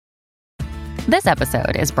This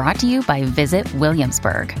episode is brought to you by Visit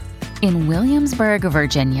Williamsburg. In Williamsburg,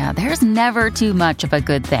 Virginia, there's never too much of a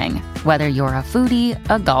good thing. Whether you're a foodie,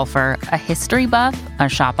 a golfer, a history buff, a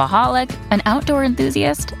shopaholic, an outdoor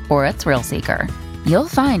enthusiast, or a thrill seeker, you'll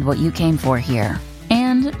find what you came for here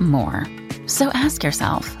and more. So ask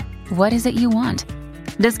yourself, what is it you want?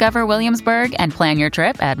 Discover Williamsburg and plan your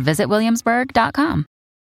trip at visitwilliamsburg.com.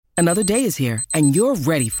 Another day is here, and you're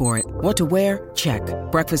ready for it. What to wear? Check.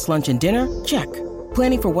 Breakfast, lunch, and dinner? Check.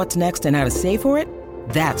 Planning for what's next and how to save for it?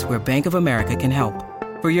 That's where Bank of America can help.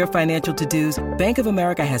 For your financial to-dos, Bank of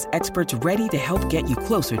America has experts ready to help get you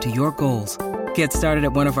closer to your goals. Get started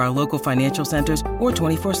at one of our local financial centers or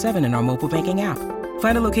 24/7 in our mobile banking app.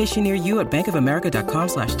 Find a location near you at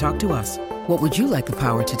bankofamerica.com/talktous. What would you like the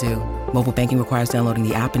power to do? Mobile banking requires downloading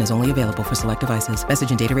the app and is only available for select devices.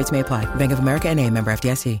 Message and data rates may apply. Bank of America N.A., member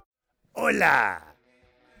FDIC. Hola.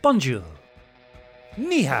 Bonjour.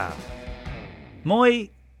 Ni hao. Moi.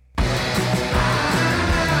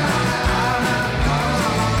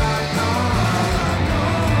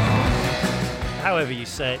 However you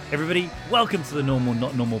say it, everybody, welcome to the Normal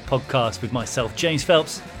Not Normal podcast with myself, James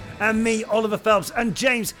Phelps. And me, Oliver Phelps. And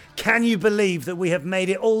James, can you believe that we have made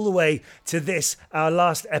it all the way to this, our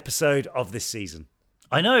last episode of this season?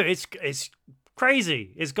 I know, it's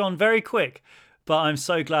crazy. It's gone very quick. But I'm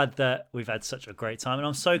so glad that we've had such a great time. And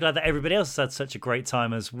I'm so glad that everybody else has had such a great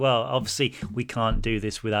time as well. Obviously, we can't do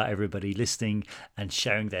this without everybody listening and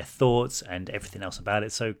sharing their thoughts and everything else about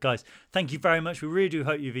it. So, guys, thank you very much. We really do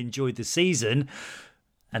hope you've enjoyed the season.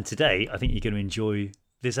 And today, I think you're going to enjoy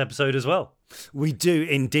this episode as well. We do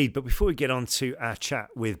indeed. But before we get on to our chat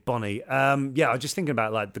with Bonnie, I was just thinking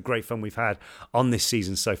about like the great fun we've had on this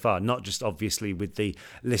season so far, not just obviously with the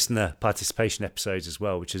listener participation episodes as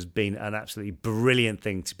well, which has been an absolutely brilliant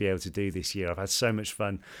thing to be able to do this year. I've had so much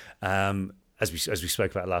fun. As we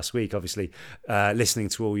spoke about last week, obviously, listening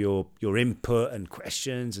to all your input and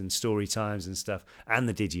questions and story times and stuff, and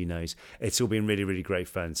the Did You Knows, it's all been really, really great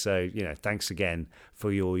fun. So, thanks again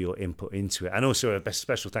for your input into it. And also a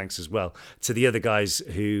special thanks as well to the other guys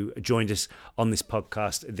who joined us on this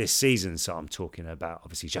podcast this season. So I'm talking about,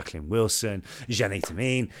 obviously, Jacqueline Wilson, Jeanette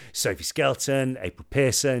Amin, Sophie Skelton, April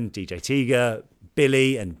Pearson, DJ Tiga,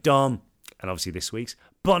 Billy and Dom, and obviously this week's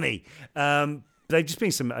Bonnie. They've just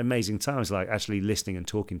been some amazing times, like actually listening and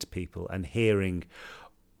talking to people and hearing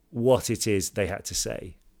what it is they had to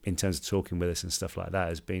say in terms of talking with us and stuff like that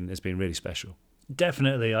has been really special.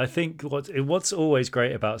 Definitely. I think what's always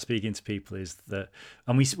great about speaking to people is that,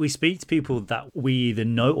 and we speak to people that we either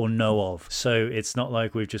know or know of. So it's not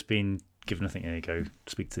like we've just been given nothing, there you go,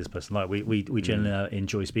 speak to this person. Like we generally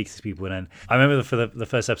enjoy speaking to people. And I remember for the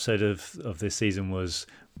first episode of this season was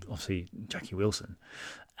obviously Jackie Wilson.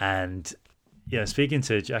 And yeah, speaking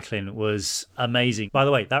to Jacqueline was amazing. By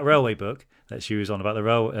the way, that railway book that she was on about the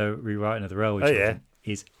rewriting of the railway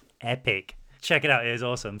is epic. Check it out. It is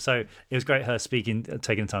awesome. So it was great her taking the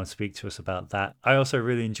time to speak to us about that. I also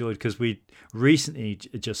really enjoyed, because we recently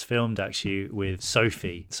just filmed actually with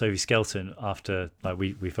Sophie Skelton after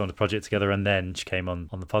we filmed a project together, and then she came on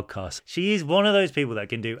the podcast. She is one of those people that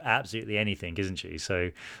can do absolutely anything, isn't she?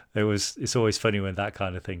 So it's always funny when that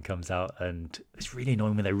kind of thing comes out, and it's really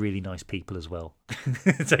annoying when they're really nice people as well.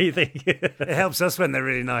 So you think it helps us when they're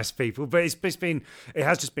really nice people, but it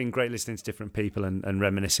has just been great listening to different people and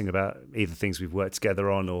reminiscing about either things we've worked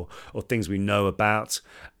together on or things we know about,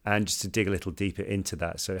 and just to dig a little deeper into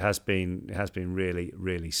that. So it has been really,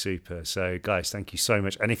 really super. So guys, thank you so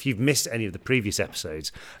much. And if you've missed any of the previous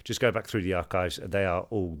episodes, just go back through the archives. They are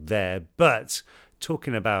all there. But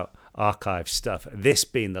talking about archive stuff, this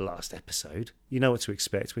being the last episode, you know what to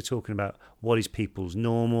expect. We're talking about what is people's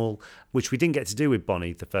normal, which we didn't get to do with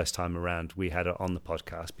Bonnie the first time around we had her on the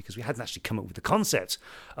podcast, because we hadn't actually come up with the concept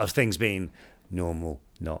of things being normal,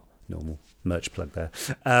 not normal. Merch plug there.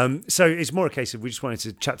 So it's more a case of we just wanted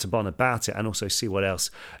to chat to Bon about it and also see what else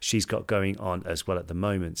she's got going on as well at the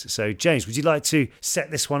moment. So James, would you like to set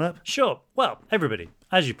this one up? Sure. Well, everybody,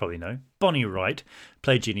 as you probably know, Bonnie Wright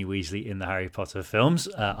played Ginny Weasley in the Harry Potter films,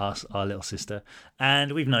 our little sister,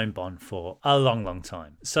 and we've known Bon for a long, long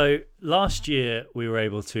time. So last year we were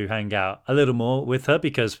able to hang out a little more with her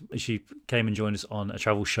because she came and joined us on a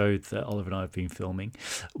travel show that Oliver and I have been filming.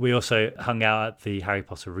 We also hung out at the Harry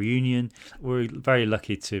Potter reunion. We're very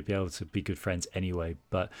lucky to be able to be good friends anyway,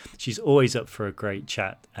 but she's always up for a great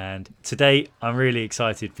chat. And today I'm really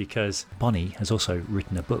excited because Bonnie has also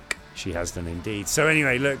written a book. She has done indeed. So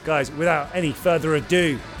anyway, look, guys, without any further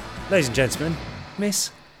ado, ladies and gentlemen,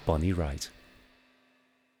 Miss Bonnie Wright.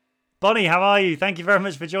 Bonnie, how are you? Thank you very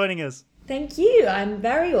much for joining us. Thank you. I'm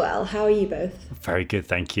very well. How are you both? Very good,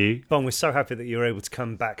 thank you. Bon, we're so happy that you were able to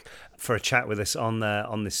come back for a chat with us on our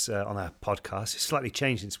podcast. It's slightly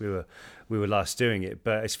changed since we were last doing it,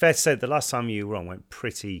 but it's fair to say that the last time you were on went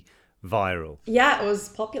pretty viral. Yeah, it was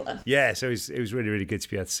popular. Yeah, so it was really, really good to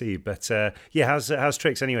be able to see you. But how's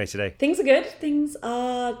Tricks anyway today? Things are good. Things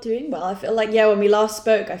are doing well. I feel like, when we last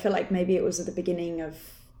spoke, I feel like maybe it was at the beginning of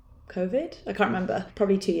COVID. I can't remember.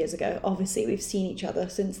 Probably 2 years ago. Obviously, we've seen each other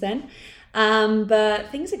since then. But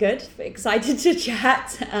things are good. Excited to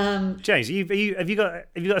chat. James, have you got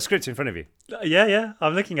a script in front of you? Yeah.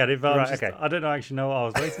 I'm looking at it, but right, okay. I don't actually know what I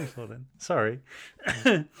was waiting for then. Sorry.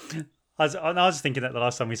 I was thinking that the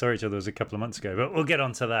last time we saw each other was a couple of months ago, but we'll get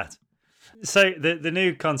on to that. So the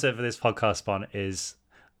new concept for this podcast, Bon, is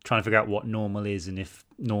trying to figure out what normal is and if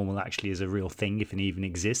normal actually is a real thing, if it even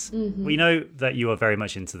exists. Mm-hmm. We know that you are very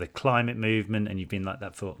much into the climate movement and you've been like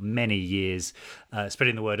that for many years,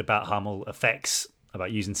 spreading the word about harmful effects, about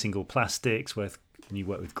using single plastics, and you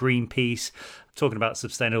work with Greenpeace, talking about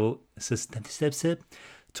sustainable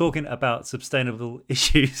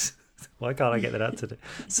issues. Why can't I get that out today?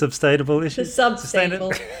 Sustainable issues?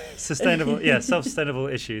 Sustainable. Sustainable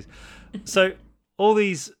issues. So all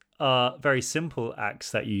these are very simple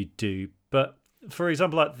acts that you do, but for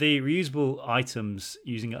example, like the reusable items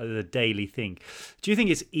using it as a daily thing, do you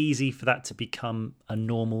think it's easy for that to become a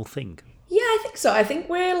normal thing? Yeah, I think so. I think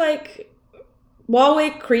while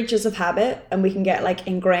we're creatures of habit and we can get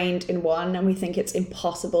ingrained in one and we think it's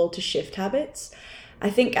impossible to shift habits,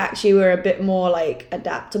 I think actually we're a bit more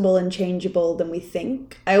adaptable and changeable than we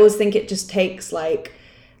think. I always think it just takes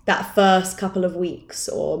that first couple of weeks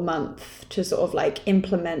or month to sort of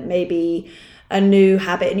implement maybe a new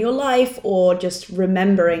habit in your life, or just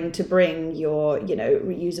remembering to bring your,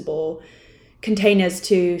 reusable containers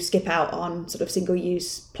to skip out on sort of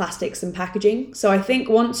single-use plastics and packaging. So I think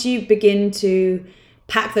once you begin to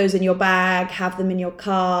pack those in your bag, have them in your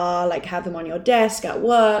car, have them on your desk at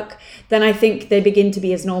work, then I think they begin to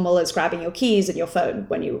be as normal as grabbing your keys and your phone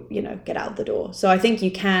when you get out the door. So I think you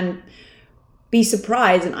can be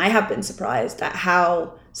surprised, and I have been surprised at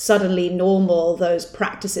how suddenly normal those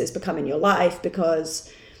practices become in your life, because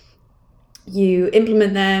you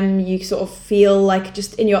implement them, you sort of feel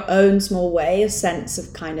just in your own small way a sense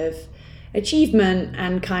of kind of achievement,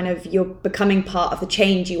 and kind of you're becoming part of the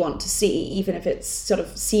change you want to see, even if it's sort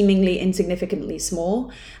of seemingly insignificantly small.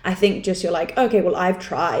 I think just you're okay, well, I've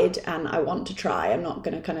tried and I want to try. I'm not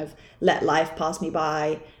going to kind of let life pass me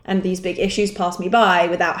by and these big issues pass me by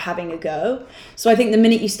without having a go. So I think the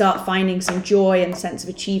minute you start finding some joy and sense of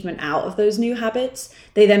achievement out of those new habits,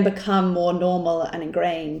 they then become more normal and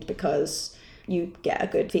ingrained because you get a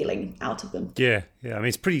good feeling out of them. Yeah. I mean,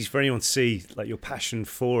 it's pretty easy for anyone to see your passion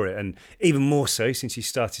for it, and even more so since you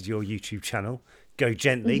started your YouTube channel, Go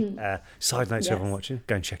Gently. Mm-hmm. Side note to everyone watching,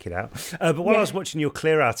 go and check it out. But while I was watching your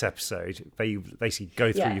Clear Out episode, where you basically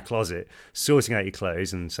go through your closet, sorting out your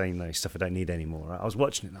clothes and saying, no, stuff I don't need anymore. I was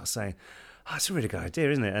watching it and I was saying, that's a really good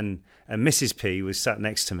idea, isn't it? And Mrs. P was sat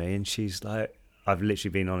next to me and she's like, I've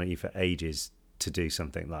literally been on at you for ages to do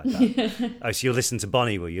something like that. Oh, so you'll listen to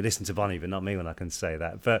Bonnie, will you? Listen to Bonnie, but not me when I can say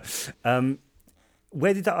that. But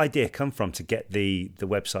where did that idea come from to get the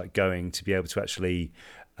website going, to be able to actually,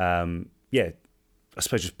 I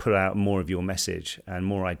suppose just put out more of your message and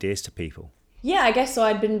more ideas to people? Yeah, I guess so.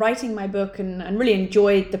 I'd been writing my book and really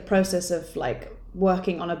enjoyed the process of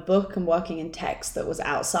working on a book and working in text that was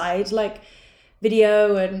outside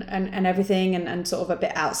video and everything, and sort of a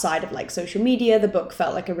bit outside of social media. The book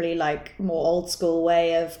felt like a really more old school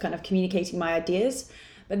way of kind of communicating my ideas.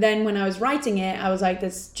 But then when I was writing it, I was I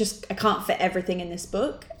can't fit everything in this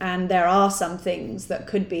book, and there are some things that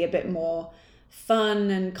could be a bit more fun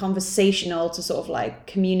and conversational to sort of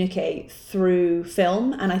communicate through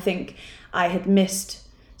film. And I think I had missed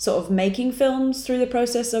sort of making films through the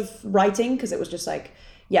process of writing, because it was just a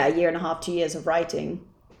year and a half, 2 years of writing.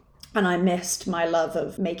 And I missed my love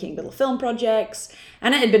of making little film projects.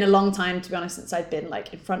 And it had been a long time, to be honest, since I'd been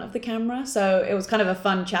in front of the camera. So it was kind of a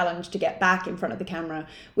fun challenge to get back in front of the camera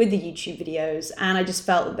with the YouTube videos. And I just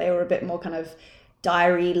felt that they were a bit more kind of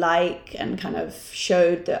diary-like, and kind of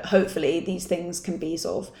showed that hopefully these things can be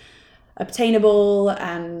sort of obtainable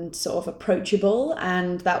and sort of approachable.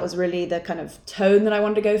 And that was really the kind of tone that I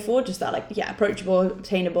wanted to go for, just that approachable,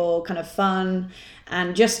 obtainable, kind of fun,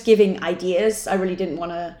 and just giving ideas. I really didn't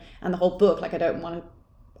want to, and the whole book,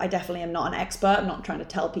 I definitely am not an expert. I'm not trying to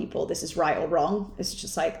tell people this is right or wrong. It's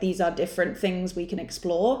just these are different things we can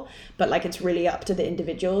explore, but it's really up to the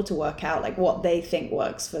individual to work out what they think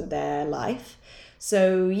works for their life.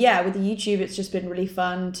 So yeah, with the YouTube, it's just been really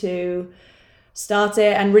fun to start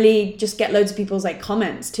it and really just get loads of people's like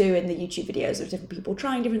comments too in the YouTube videos of different people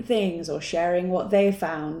trying different things or sharing what they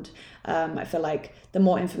found. I feel like the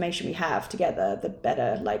more information we have together, the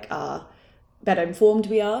better better informed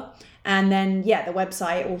we are. And then the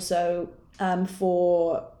website also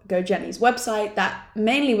for Go Gently's website, that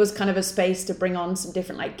mainly was kind of a space to bring on some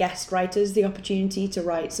different like guest writers, the opportunity to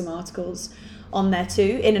write some articles on there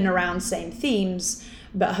too, in and around same themes.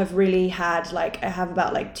 But have really had I have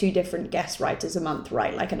about like 2 different guest writers a month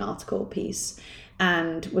write like an article piece,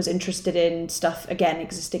 and was interested in stuff again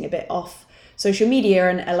existing a bit off social media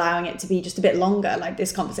and allowing it to be just a bit longer, like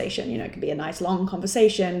this conversation, it could be a nice long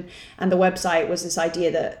conversation. And the website was this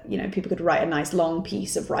idea that, people could write a nice long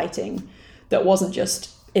piece of writing that wasn't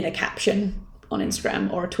just in a caption on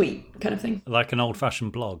Instagram or a tweet kind of thing. Like an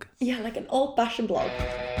old-fashioned blog. Yeah, like an old-fashioned blog.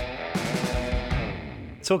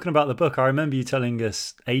 Talking about the book, I remember you telling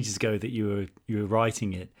us ages ago that you were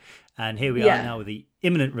writing it, and here we are now with the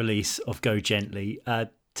imminent release of Go Gently.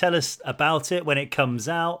 Tell us about it, when it comes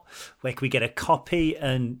out, where can we get a copy,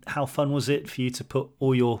 and how fun was it for you to put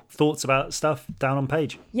all your thoughts about stuff down on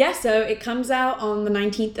page? Yeah, so it comes out on the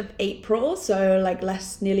 19th of April, so like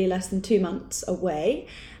nearly less than 2 months away.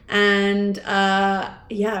 And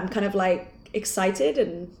I'm kind of like excited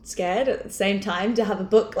and scared at the same time to have a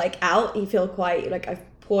book like out. You feel quite like I've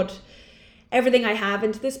poured everything I have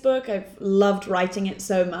into this book. I've loved writing it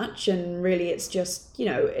so much, and really it's just,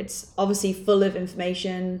 it's obviously full of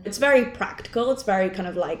information. It's very practical. It's very kind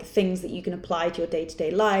of like things that you can apply to your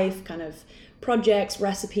day-to-day life, kind of projects,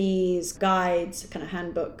 recipes, guides, kind of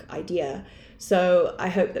handbook idea. So I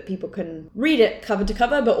hope that people can read it cover to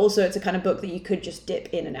cover, but also it's a kind of book that you could just dip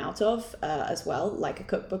in and out of as well, like a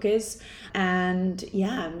cookbook is. And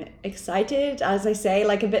I'm excited, as I say,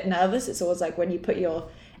 like a bit nervous. It's always like when you put your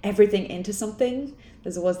everything into something,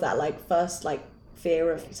 there's always that like first like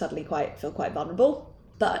fear of suddenly feel quite vulnerable.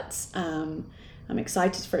 But I'm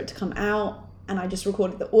excited for it to come out. And I just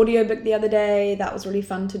recorded the audiobook the other day. That was really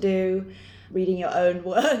fun to do. Reading your own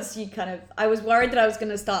words, I was worried that I was going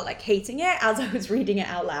to start like hating it as I was reading it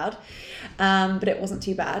out loud, but it wasn't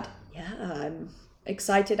too bad. I'm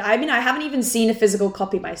excited. I mean, I haven't even seen a physical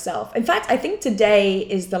copy myself. In fact, I think today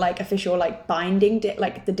is the like official like binding day,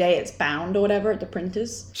 like the day it's bound or whatever at the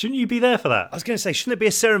printers. Shouldn't you be there for that? I was going to say, shouldn't there be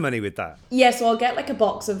a ceremony with that? Yeah, so I'll get like a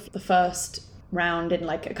box of the first round in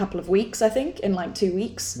like a couple of weeks, I think, in like 2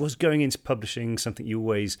 weeks. Was going into publishing something you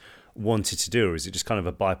always wanted to do, or is it just kind of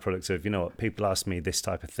a byproduct of, people ask me this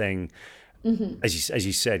type of thing? Mm-hmm. As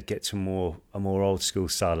you said, get to a more old school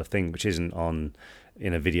style of thing, which isn't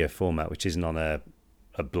in a video format, which isn't on a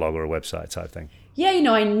blog or a website type thing. Yeah,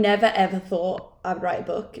 I never ever thought I would write a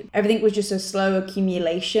book. Everything was just a slow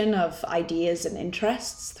accumulation of ideas and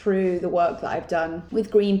interests through the work that I've done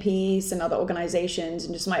with Greenpeace and other organizations,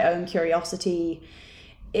 and just my own curiosity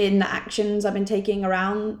in the actions I've been taking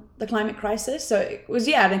around the climate crisis. So it was,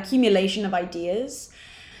 an accumulation of ideas.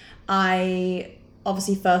 I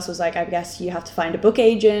obviously first was like, I guess you have to find a book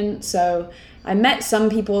agent. So I met some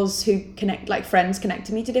people who friends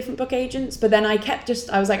connected me to different book agents. But then I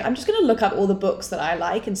was like, I'm just going to look up all the books that I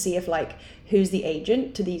like and see if who's the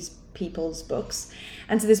agent to these people's books.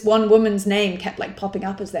 And so this one woman's name kept popping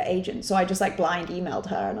up as their agent. So I just blind emailed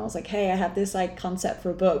her and I was like, hey, I have this concept for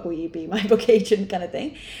a book. Will you be my book agent kind of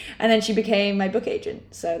thing? And then she became my book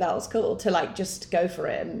agent. So that was cool to just go for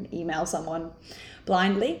it and email someone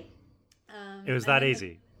blindly. It was that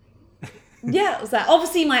easy. Yeah, it was that.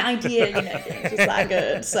 Obviously my idea, is just that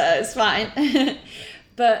good. So it's fine.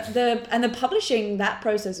 But the publishing, that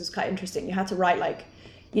process was quite interesting. You had to write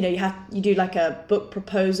you do a book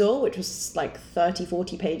proposal, which was 30,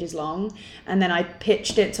 40 pages long. And then I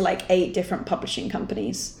pitched it to 8 different publishing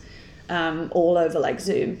companies, all over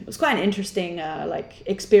Zoom. It was quite an interesting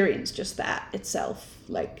experience, just that itself,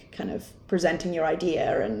 kind of presenting your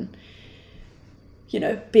idea and,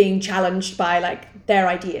 being challenged by their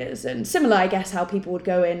ideas. And similar, I guess, how people would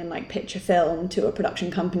go in and pitch a film to a production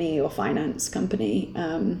company or finance company.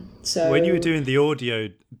 So when you were doing the audio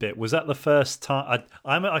bit, was that the first time?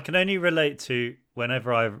 I can only relate to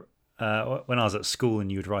whenever when I was at school and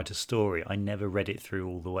you would write a story, I never read it through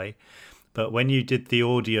all the way. But when you did the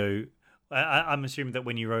audio, I'm assuming that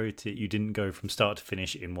when you wrote it, you didn't go from start to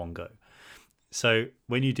finish in one go. So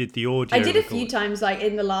when you did the audio, I did a few times,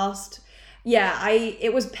 in the last. Yeah,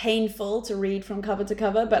 it was painful to read from cover to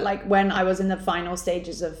cover, but when I was in the final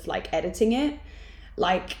stages of editing it,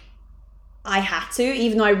 I had to,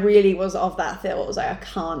 even though I really was of that thought. It was I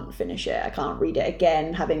can't finish it. I can't read it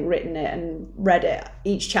again, having written it and read it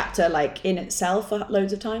each chapter in itself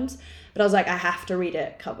loads of times. But I was like, I have to read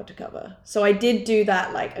it cover to cover. So I did do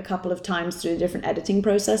that like a couple of times through different editing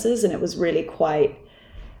processes, and it was really quite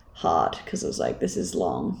hard because it was like, this is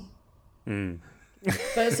long.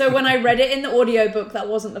 But so when I read it in the audiobook, that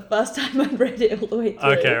wasn't the first time I read it all the way through.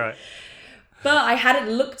 Okay, right. But I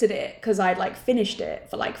hadn't looked at it because I'd like finished it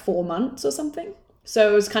for like 4 months or something.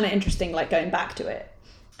 So it was kind of interesting, like going back to it.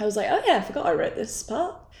 I was like, oh yeah, I forgot I wrote this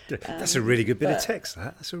part. That's a really good bit of text.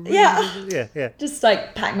 That's a really yeah. Just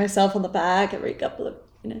like pat myself on the back every couple of,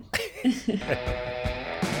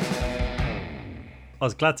 I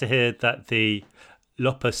was glad to hear that the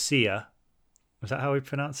Lopacia, was that how we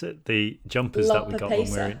pronounce it? The jumpers that we got when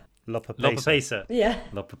we were in Lopapesa. Yeah.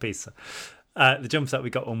 Lopapesa. The jumpers that we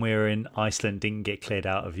got when we were in Iceland didn't get cleared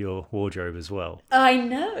out of your wardrobe as well. I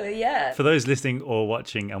know, yeah. For those listening or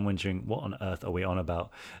watching and wondering, what on earth are we on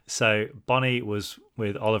about? So Bonnie was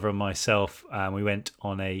with Oliver and myself, and we went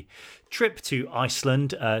on a trip to Iceland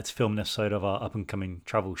to film an episode of our up-and-coming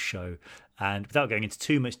travel show. And without going into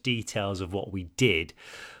too much details of what we did,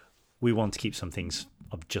 we want to keep some things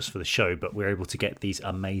up just for the show, but we're able to get these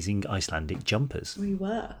amazing Icelandic jumpers. We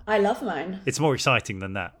were. I love mine. It's more exciting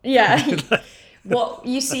than that. Yeah. What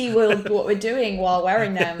you see, what we're doing while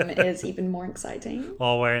wearing them is even more exciting.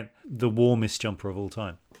 While wearing the warmest jumper of all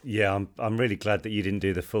time. Yeah, I'm really glad that you didn't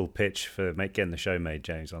do the full pitch for getting the show made,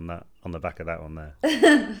 James, on the back of that one there.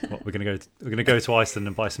 What, we're gonna go to Iceland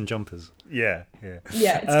and buy some jumpers. Yeah. Yeah,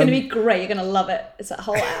 it's gonna be great. You're gonna love it. It's a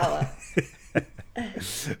whole hour.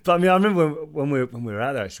 But I mean, I remember when we were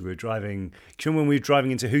out there, actually, we were driving. Do you remember when we were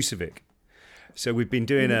driving into Húsavík? So we'd been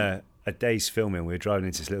doing a day's filming. We were driving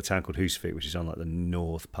into this little town called Húsavík, which is on like the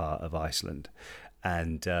north part of Iceland.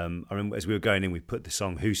 And I remember as we were going in, we put the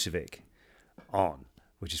song Húsavík on,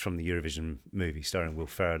 which is from the Eurovision movie starring Will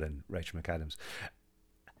Ferrell and Rachel McAdams.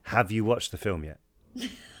 Have you watched the film yet?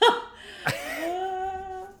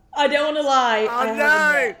 I don't want to lie. Oh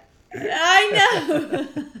no! I know.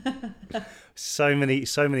 So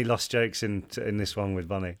many lost jokes in this one with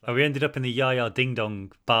Bonnie. We ended up in the Yaya Ding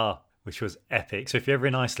Dong bar, which was epic. So if you're ever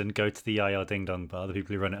in Iceland, go to the Yaya Ding Dong bar. The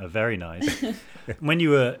people who run it are very nice. When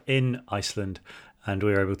you were in Iceland, and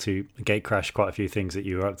we were able to gate crash quite a few things that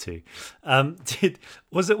you were up to,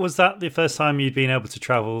 was that the first time you'd been able to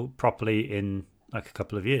travel properly in like a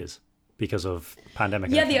couple of years because of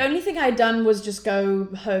pandemic? Yeah, the only thing I'd done was just go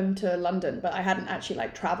home to London, but I hadn't actually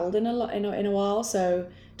like traveled in a while. So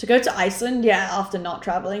to go to Iceland, yeah, after not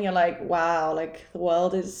traveling, you're like, wow, like the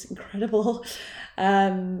world is incredible,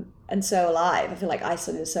 and so alive. I feel like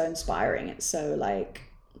Iceland is so inspiring. It's so like,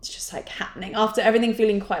 it's just like happening after everything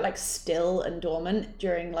feeling quite like still and dormant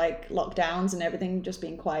during like lockdowns and everything just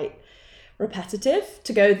being quite repetitive.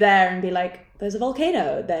 To go there and be like, there's a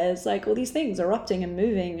volcano, there's like all these things erupting and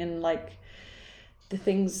moving, and like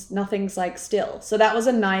nothing's like still. So that was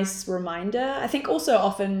a nice reminder. I think also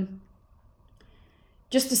often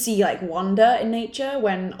just to see like wonder in nature,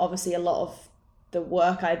 when obviously a lot of the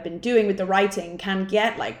work I've been doing with the writing can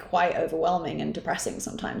get like quite overwhelming and depressing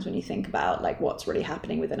sometimes when you think about like what's really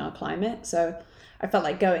happening within our climate. So I felt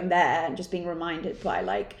like going there and just being reminded by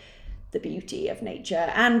like the beauty of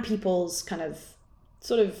nature and people's kind of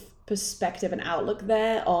sort of perspective and outlook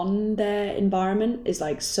there on their environment is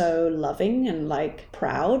like so loving and like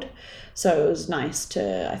proud. So it was nice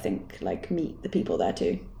to, I think, like meet the people there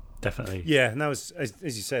too. Definitely. Yeah, and that was, as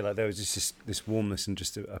you say, like there was just this warmness and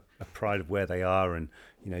just a pride of where they are, and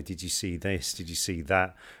did you see this? Did you see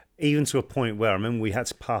that? Even to a point where I remember we had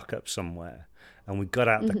to park up somewhere, and we got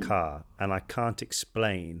out the car, and I can't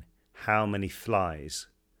explain how many flies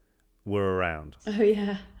were around. Oh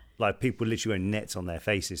yeah. Like people literally wearing nets on their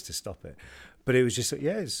faces to stop it, but it was just like,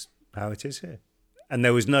 yeah, it's how it is here. And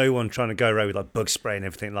there was no one trying to go around with like bug spray and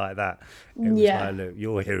everything like that. It was like, look,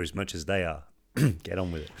 you're here as much as they are. Get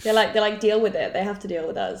on with it. They're like deal with it. They have to deal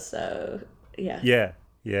with us. So yeah,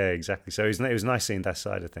 exactly. So it was nice seeing that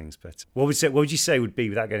side of things. But what would you say would be,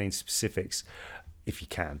 without getting into specifics, if you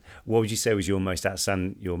can, what would you say was your most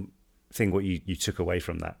outstanding what you took away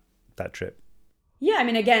from that trip? Yeah, I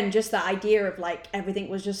mean, again, just the idea of like everything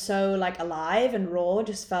was just so like alive and raw.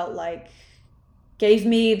 Just felt like just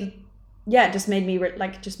made me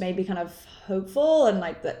kind of hopeful, and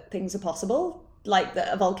like that things are possible. Like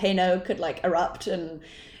that a volcano could like erupt and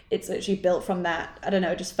it's literally built from that. I don't know,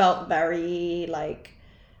 it just felt very like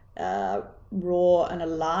raw and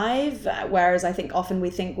alive, whereas I think often we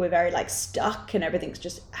think we're very like stuck and everything's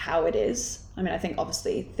just how it is. I mean, I think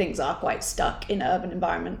obviously things are quite stuck in urban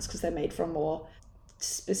environments because they're made from more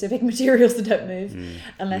specific materials that don't move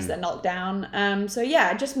unless they're knocked down. So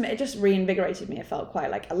yeah, it just reinvigorated me. I felt quite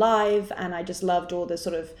like alive, and I just loved all the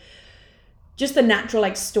sort of just the natural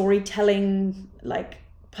like storytelling like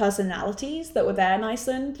personalities that were there in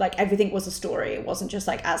Iceland. Like everything was a story. It wasn't just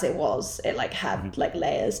like as it was. It like had like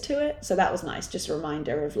layers to it. So that was nice. Just a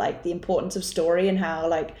reminder of like the importance of story and how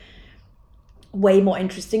like way more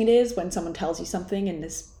interesting it is when someone tells you something in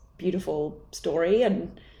this beautiful story,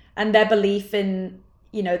 and their belief in,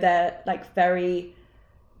 you know, their like very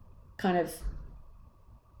kind of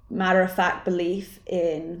matter-of-fact belief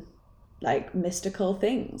in like mystical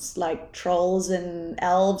things like trolls and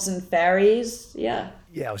elves and fairies. Yeah,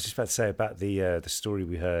 I was just about to say about the story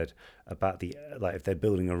we heard about the like if they're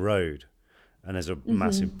building a road and there's a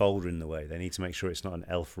massive boulder in the way, they need to make sure it's not an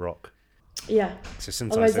elf rock. Yeah, so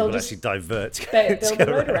sometimes they will actually divert to build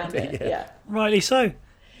a road around it. Yeah, rightly so.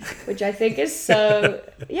 Which I think is so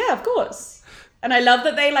yeah, of course. And I love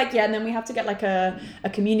that they like, and then we have to get like a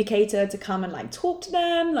communicator to come and like talk to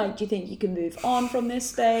them. Like, do you think you can move on from this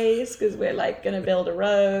space? Because we're like going to build a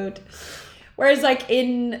road. Whereas like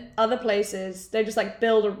in other places, they just like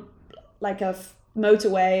build a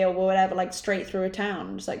motorway or whatever, like straight through a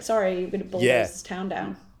town. It's like, sorry, you're going to bulldoze this town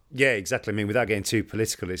down. Yeah, exactly. I mean, without getting too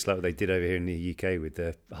political, it's like what they did over here in the UK with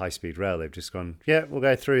the high-speed rail. They've just gone, we'll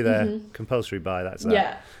go through there, compulsory buy, that's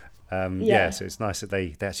that. Yeah. So it's nice that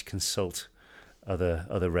they actually consult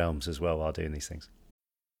other realms as well while doing these things.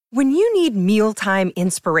 When you need mealtime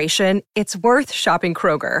inspiration, it's worth shopping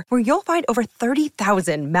Kroger, where you'll find over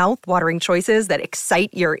 30,000 mouth-watering choices that excite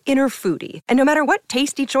your inner foodie. And no matter what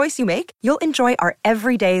tasty choice you make, you'll enjoy our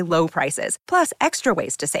everyday low prices, plus extra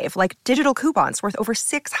ways to save, like digital coupons worth over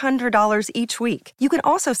 $600 each week. You can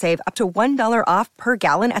also save up to $1 off per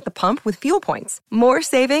gallon at the pump with fuel points. More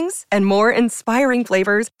savings and more inspiring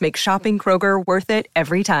flavors make shopping Kroger worth it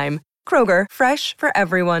every time. Kroger, fresh for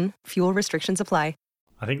everyone. Fuel restrictions apply.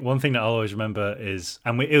 I think one thing that I'll always remember is,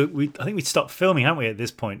 and I think we stopped filming, haven't we, at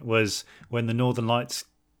this point, was when the Northern Lights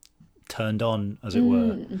turned on, as it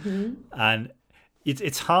were. And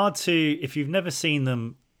it's hard to, if you've never seen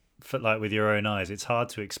them with your own eyes, it's hard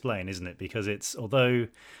to explain, isn't it? Because although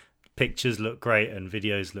pictures look great and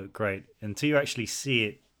videos look great, until you actually see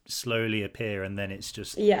it slowly appear, and then it's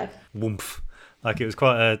just woomph. Like it was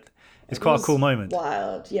quite a cool moment.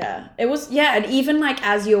 Wild, yeah. It was, and even like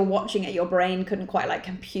as you're watching it, your brain couldn't quite like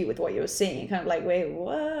compute with what you were seeing. Kind of like, wait,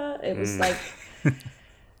 what? It was like,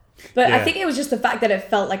 but I think it was just the fact that it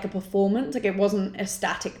felt like a performance. Like it wasn't a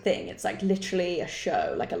static thing. It's like literally a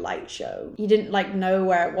show, like a light show. You didn't like know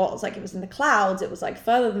where it was. Like it was in the clouds. It was like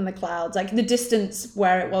further than the clouds. Like the distance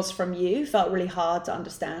where it was from you felt really hard to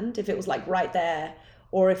understand. If it was like right there,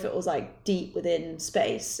 or if it was like deep within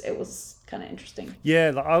space, it was kind of interesting.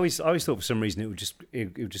 Yeah, like I always thought for some reason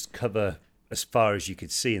it would just cover as far as you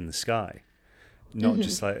could see in the sky, not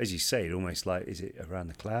just like, as you say, it almost like, is it around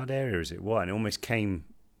the cloud area, or is it what? And it almost came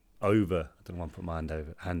over. I don't want to put my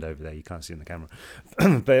hand over there. You can't see in the camera,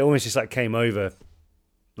 but it almost just like came over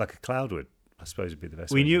like a cloud would. I suppose would be the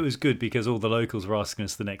best. We knew it was good because all the locals were asking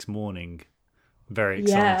us the next morning. Very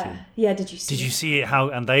excited. Yeah. Did you see it? How?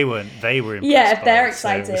 And they were impressed. Yeah, if they're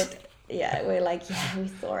excited. Yeah, we're like, we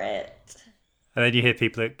saw it. And then you hear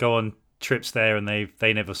people that go on trips there and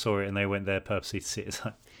they never saw it and they went there purposely to see it. It's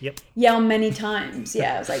like, yep. Yeah, many times.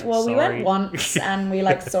 Yeah, I was like, well, we went once and we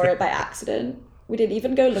like saw it by accident. We didn't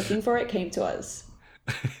even go looking for it. It came to us.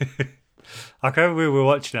 I remember we were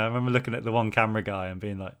watching it. I remember looking at the one camera guy and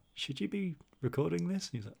being like, should you be recording this?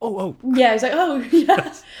 And he was like, oh. Yeah, I was like, oh,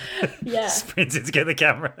 yes. Yeah. Sprinted to get the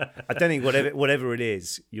camera. I don't think whatever it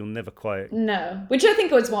is, you'll never quite... No, which I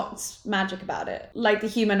think was what's magic about it. Like the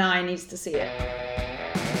human eye needs to see it.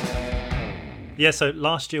 Yeah, so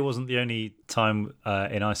last year wasn't the only time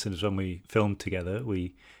in Iceland was when we filmed together.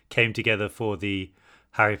 We came together for the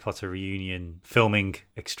Harry Potter reunion filming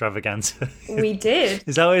extravaganza. We did.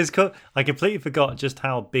 Is that what it's called? I completely forgot just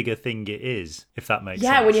how big a thing it is, if that makes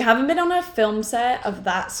sense. Yeah, when you haven't been on a film set of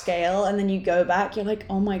that scale and then you go back, you're like,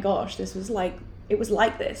 oh my gosh, it was like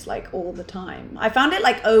this, like all the time. I found it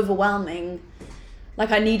like overwhelming.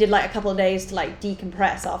 Like I needed like a couple of days to like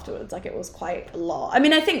decompress afterwards. Like it was quite a lot. I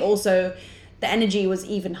mean, I think also the energy was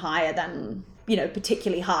even higher than,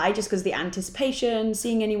 particularly high just because the anticipation,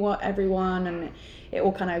 seeing everyone, and it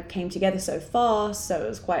all kind of came together so fast. So it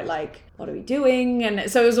was quite like, what are we doing? And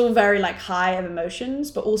so it was all very like high of emotions,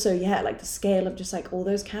 but also, like the scale of just like all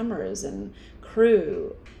those cameras and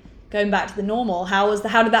crew. Going back to the normal, how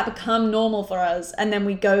did that become normal for us? And then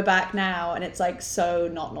we go back now and it's like so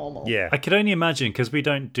not normal. Yeah. I could only imagine, because we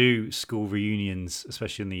don't do school reunions,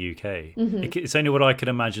 especially in the UK. It's only what I could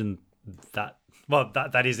imagine that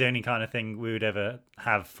is the only kind of thing we would ever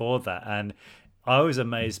have for that. And I was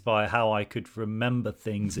amazed by how I could remember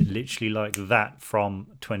things literally like that from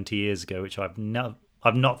 20 years ago, which I've not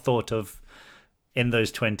thought of in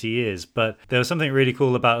those 20 years. But there was something really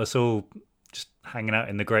cool about us all just hanging out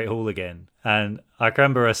in the Great Hall again. And I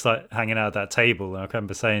remember us like hanging out at that table, and I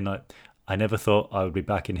remember saying like, I never thought I would be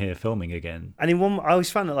back in here filming again. And I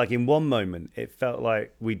always found that like in one moment it felt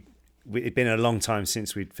like it'd been a long time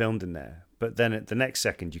since we'd filmed in there, but then at the next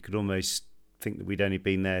second you could almost think that we'd only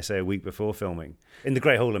been there, say, a week before filming. In the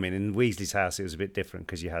Great Hall, I mean, in Weasley's house, it was a bit different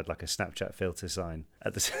because you had like a Snapchat filter sign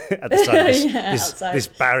at the side of this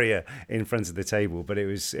barrier in front of the table. But it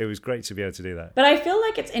was great to be able to do that. But I feel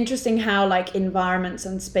like it's interesting how like environments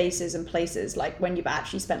and spaces and places, like when you've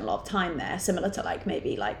actually spent a lot of time there, similar to like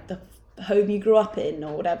maybe like the home you grew up in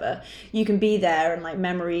or whatever, you can be there and like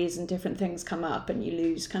memories and different things come up and you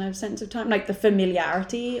lose kind of sense of time, like the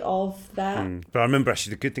familiarity of that. But I remember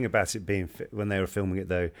actually the good thing about it being when they were filming it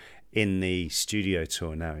though in the studio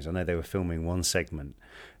tour now is I know they were filming one segment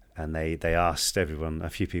and they asked everyone, a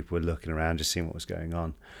few people were looking around just seeing what was going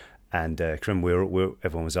on, and remember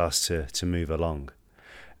everyone was asked to move along.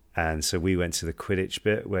 And so we went to the Quidditch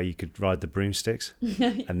bit where you could ride the broomsticks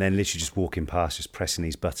and then literally just walking past, just pressing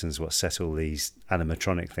these buttons, what set all these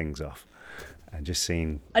animatronic things off and just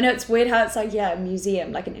seeing. I know it's weird how it's like, a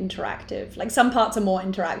museum, like an interactive, like some parts are more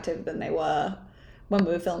interactive than they were when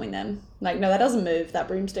we were filming them. Like, no, that doesn't move. That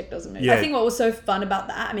broomstick doesn't move. Yeah. I think what was so fun about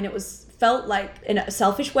that, I mean, felt like, in a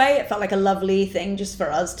selfish way, it felt like a lovely thing just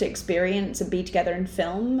for us to experience and be together and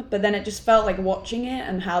film. But then it just felt like watching it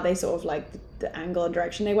and how they sort of like the angle and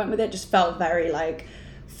direction they went with it just felt very like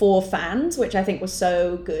for fans, which I think was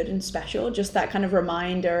so good and special. Just that kind of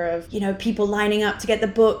reminder of, people lining up to get the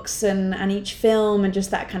books and each film, and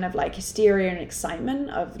just that kind of like hysteria and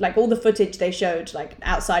excitement of like all the footage they showed like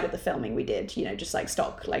outside of the filming we did, just like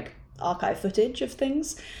stock like archive footage of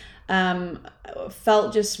things.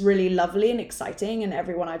 Felt just really lovely and exciting, and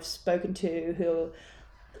everyone I've spoken to who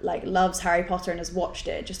like loves Harry Potter and has watched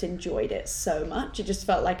it just enjoyed it so much. It just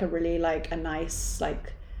felt like a really like a nice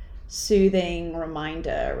like soothing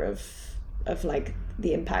reminder of like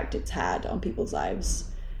the impact it's had on people's lives.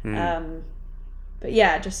 But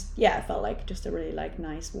it felt like just a really like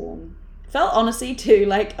nice warm. Felt honestly too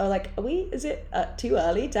like is it too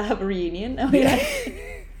early to have a reunion? Are we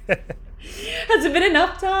like has it been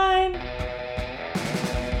enough time?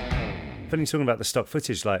 Funny talking about the stock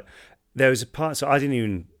footage, like there was a part, so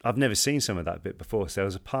I've never seen some of that bit before, so there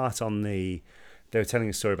was a part they were telling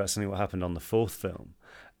a story about something what happened on the fourth film,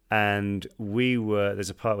 and there's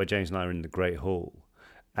a part where James and I are in the Great Hall,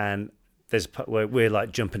 and there's a part where we're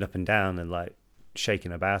like jumping up and down and like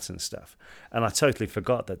shaking about and stuff, and I totally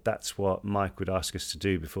forgot that that's what Mike would ask us to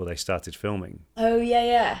do before they started filming. Oh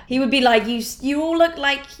yeah, he would be like, you all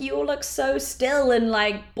look so still and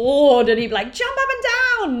like bored, and he'd be like, jump up and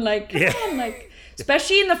down, like come on, like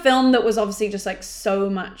especially in the film that was obviously just like so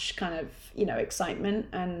much kind of excitement,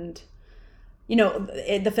 and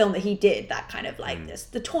the film that he did, that kind of like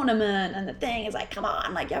the tournament and the thing is like, come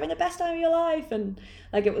on, like you're having the best time of your life, and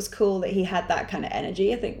like it was cool that he had that kind of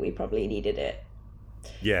energy. I think we probably needed it.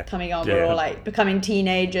 Yeah. Coming on, we're all like becoming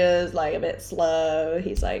teenagers, like a bit slow.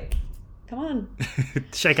 He's like, come on.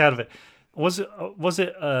 Shake out of it. Was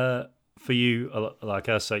it for you, like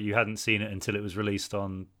us, so you hadn't seen it until it was released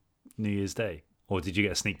on New Year's Day? Or did you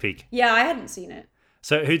get a sneak peek? Yeah, I hadn't seen it.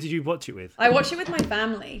 So who did you watch it with? I watched it with my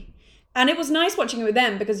family. And it was nice watching it with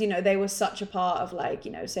them because, they were such a part of like,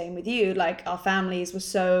 same with you, like our families were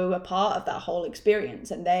so a part of that whole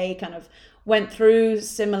experience, and they kind of went through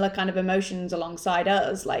similar kind of emotions alongside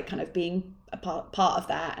us, like kind of being a part of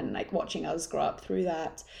that and like watching us grow up through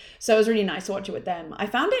that. So it was really nice to watch it with them. I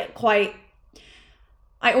found it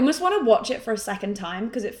I almost want to watch it for a second time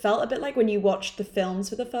because it felt a bit like when you watched the films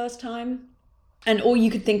for the first time and all you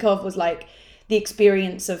could think of was like the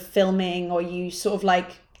experience of filming, or you sort of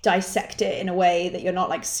like dissect it in a way that you're not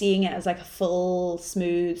like seeing it as like a full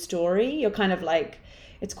smooth story. You're kind of like,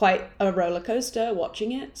 it's quite a roller coaster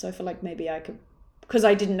watching it. So I feel like maybe I could, because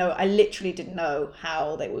I literally didn't know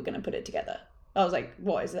how they were going to put it together. I was like,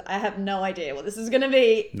 what is it? I have no idea what this is going to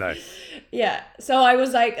be. No. Yeah. So I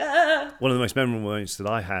was like, One of the most memorable moments that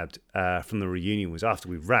I had from the reunion was after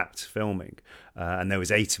we wrapped filming, and there was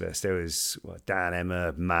 8 of us. There was Dan,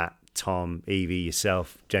 Emma, Matt, Tom, Evie,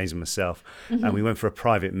 yourself, James and myself, and we went for a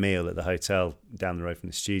private meal at the hotel down the road from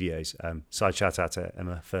the studios. Side shout out to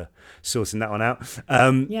Emma for sorting that one out.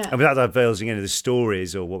 And without divulging into the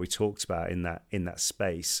stories or what we talked about in that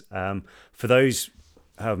space, for those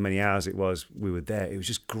however many hours it was we were there, it was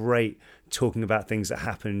just great talking about things that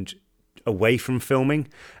happened away from filming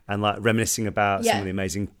and like reminiscing about some of the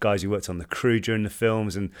amazing guys who worked on the crew during the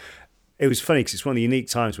films. And it was funny because it's one of the unique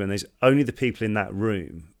times when there's only the people in that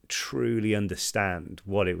room truly understand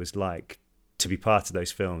what it was like to be part of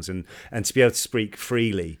those films and to be able to speak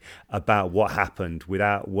freely about what happened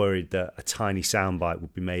without worried that a tiny soundbite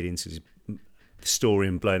would be made into the story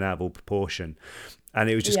and blown out of all proportion. And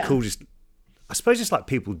it was just cool, I suppose just like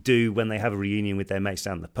people do when they have a reunion with their mates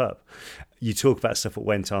down the pub. You talk about stuff that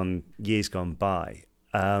went on years gone by.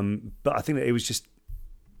 But I think that it was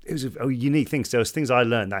a unique thing. So there was things I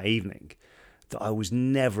learned that evening that I was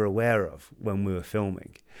never aware of when we were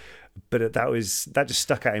filming. But that just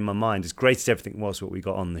stuck out in my mind. As great as everything was, what we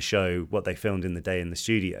got on the show, what they filmed in the day in the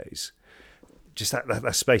studios, just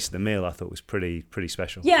that space of the meal I thought was pretty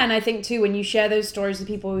special. Yeah, and I think too, when you share those stories with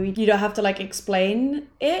people, you don't have to like explain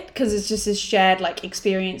it, because it's just this shared like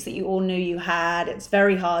experience that you all knew you had. It's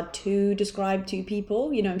very hard to describe to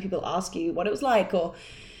people, you know, when people ask you what it was like, or,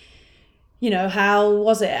 you know, how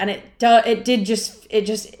was it? And it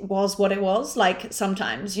just was what it was. Like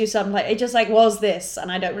sometimes it just like was this,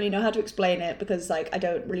 and I don't really know how to explain it, because like I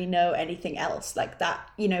don't really know anything else like that.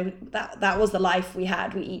 You know, that was the life we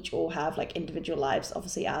had. We each all have like individual lives.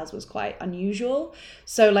 Obviously ours was quite unusual,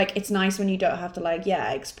 so like it's nice when you don't have to like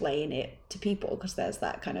explain it to people, because there's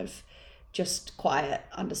that kind of just quiet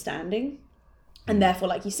understanding, and therefore,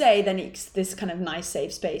 like you say, then it's this kind of nice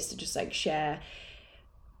safe space to just like share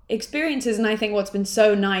experiences. And I think what's been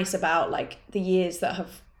so nice about like the years that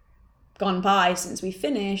have gone by since we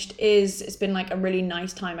finished is it's been like a really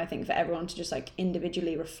nice time, I think, for everyone to just like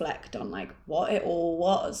individually reflect on like what it all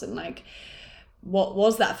was, and like what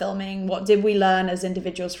was that filming, what did we learn as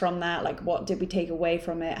individuals from that, like what did we take away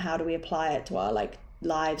from it, how do we apply it to our like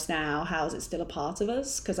lives now, how is it still a part of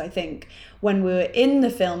us? Because I think when we were in the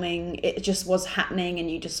filming, it just was happening and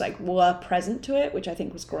you just like were present to it, which I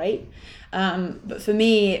think was great. But for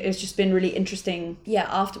me, it's just been really interesting,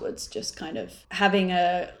 afterwards, just kind of having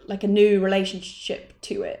a new relationship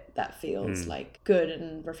to it that feels like good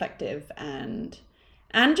and reflective, and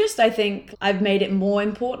just I think I've made it more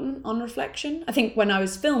important on reflection. I think when I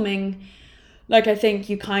was filming, like, I think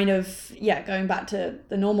you kind of, going back to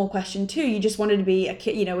the normal question too, you just wanted to be a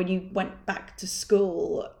kid, you know, when you went back to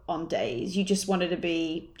school on days, you just wanted to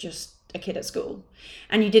be just a kid at school.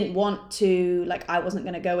 And you didn't want to, like, I wasn't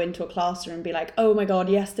going to go into a classroom and be like, oh my God,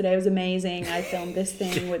 yesterday was amazing. I filmed this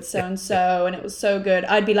thing with so-and-so and it was so good.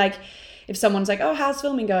 I'd be like, if someone's like, oh, how's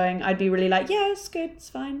filming going? I'd be really like, yeah, it's good, it's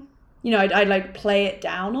fine. You know, I'd like play it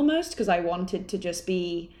down almost, because I wanted to just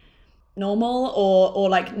be normal or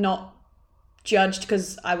like not judged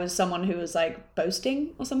because I was someone who was like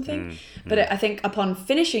boasting or something. But I think upon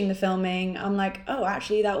finishing the filming, I'm like, oh,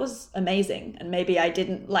 actually that was amazing. And maybe I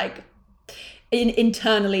didn't like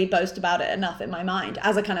internally boast about it enough in my mind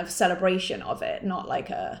as a kind of celebration of it, not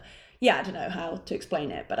like I don't know how to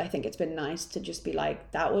explain it, but I think it's been nice to just be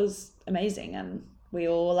like, that was amazing. And we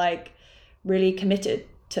all like really committed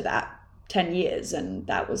to that 10 years. And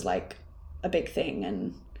that was like a big thing.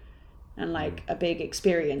 And like a big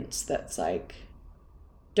experience that's like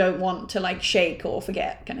don't want to like shake or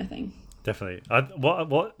forget kind of thing. Definitely.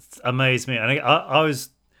 What amazed me, and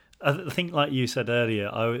I think like you said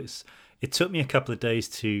earlier, it took me a couple of days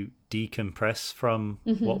to decompress from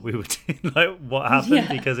what we were doing, like what happened,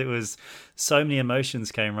 because it was so many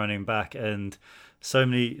emotions came running back and so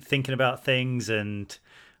many thinking about things, and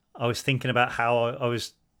I was thinking about how I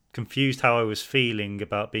was confused, how I was feeling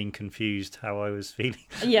about being confused, how I was feeling.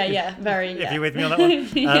 Very. If you're with me on that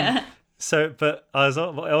one. But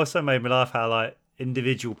it also made me laugh how like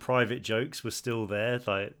individual private jokes were still there,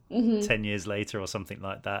 like 10 years later or something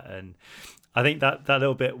like that. And I think that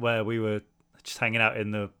little bit where we were just hanging out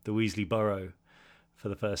in the Weasley Burrow for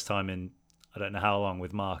the first time in I don't know how long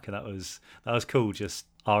with Mark, and that was cool, just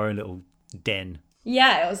our own little den.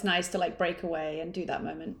 Yeah, it was nice to like break away and do that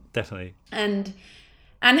moment. Definitely.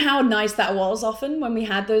 And how nice that was often when we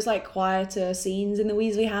had those like quieter scenes in the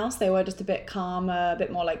Weasley house. They were just a bit calmer, a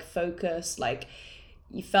bit more like focused, like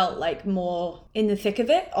you felt like more in the thick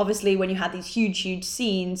of it. Obviously, when you had these huge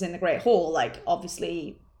scenes in the Great Hall, like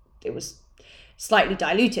obviously it was slightly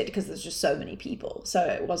diluted because there's just so many people. So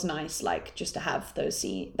it was nice like just to have that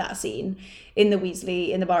scene in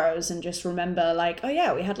the Burrows and just remember like, oh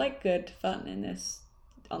yeah, we had like good fun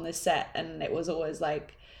on this set. And it was always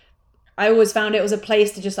like, I always found it was a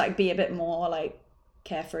place to just like be a bit more like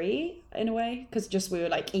carefree in a way, because just we were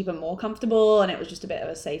like even more comfortable and it was just a bit of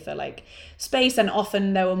a safer like space. And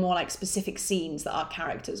often there were more like specific scenes that our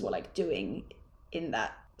characters were like doing in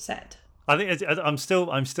that set. I think I'm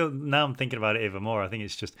still now I'm thinking about it even more. I think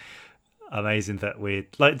it's just amazing that we're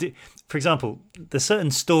like, for example, there's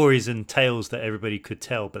certain stories and tales that everybody could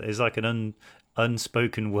tell, but there's like an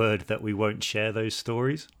unspoken word that we won't share those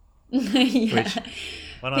stories. Yeah. Which,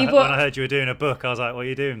 when I heard you were doing a book, I was like, what are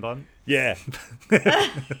you doing, Bon? Yeah.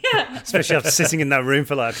 Especially after sitting in that room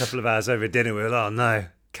for like a couple of hours over dinner, we were like, oh no,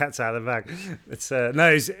 cat's out of the bag. It's no,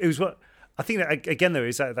 it was what I think that, again though,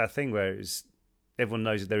 is that thing where everyone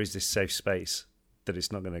knows that there is this safe space, that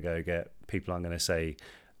it's not going to go get, people aren't going to say,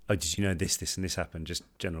 oh, did you know this and this happened, just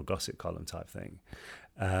general gossip column type thing.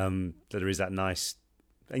 That there is that nice,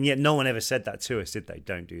 and yet no one ever said that to us, did they?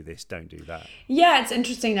 Don't do this, don't do that. Yeah, it's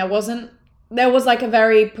interesting. There was like a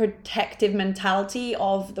very protective mentality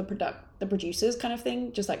of the producers kind of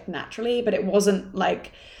thing, just like naturally, but it wasn't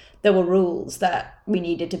like there were rules that we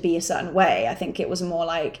needed to be a certain way. I think it was more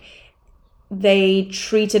like they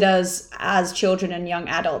treated us as children and young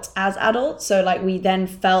adults as adults. So like we then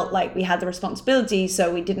felt like we had the responsibility,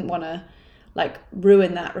 so we didn't want to like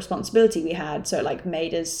ruin that responsibility we had. So it like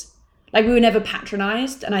made us, like we were never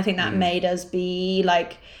patronized. And I think that made us be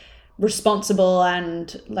like responsible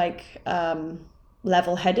and like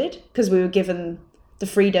level-headed, because we were given the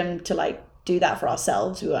freedom to like do that for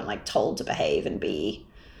ourselves. We weren't like told to behave and be,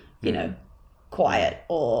 you know, quiet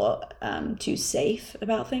or too safe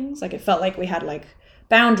about things. Like it felt like we had like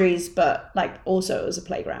boundaries, but like also it was a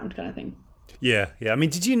playground kind of thing. Yeah. I mean,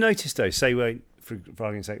 did you notice though, say for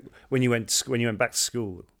argument's sake, when you went back to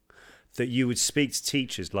school, that you would speak to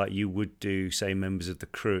teachers like you would do, say, members of the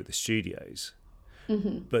crew at the studios?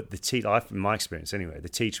 Mm-hmm. But the teacher, in my experience anyway, the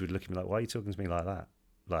teacher would look at me like, "Why are you talking to me like that?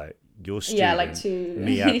 Like you're student, yeah, like to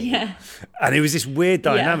me out." yeah. And it was this weird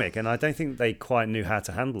dynamic, and I don't think they quite knew how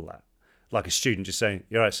to handle that. Like a student just saying,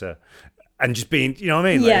 "You're right, sir," and just being, you know what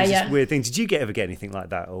I mean? Like, it was this weird thing. Did you ever get anything like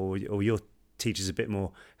that, or your teachers a bit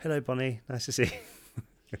more, "Hello, Bonnie, nice to see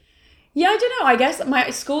you"? Yeah, I don't know. I guess my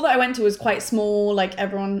school that I went to was quite small. Like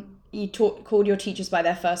everyone, you called your teachers by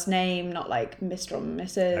their first name, not like Mr. or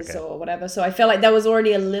Mrs. or whatever. So I feel like there was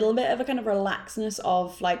already a little bit of a kind of relaxedness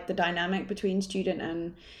of like the dynamic between student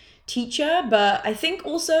and teacher. But I think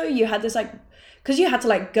also you had this like, because you had to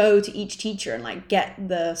like go to each teacher and like get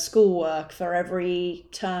the schoolwork for every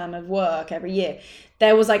term of work every year.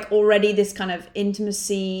 There was like already this kind of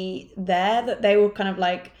intimacy there that they were kind of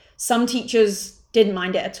like, some teachers didn't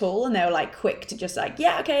mind it at all, and they were like quick to just like,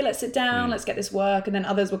 yeah, okay, let's sit down, let's get this work. And then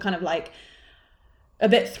others were kind of like a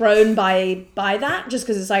bit thrown by that, just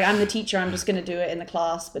because it's like, I'm the teacher, I'm just going to do it in the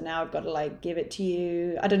class, but now I've got to like give it to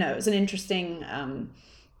you. I don't know, it was an interesting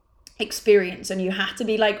experience, and you had to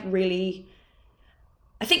be like really,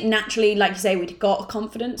 I think naturally, like you say, we'd got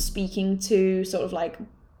confidence speaking to sort of like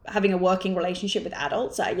having a working relationship with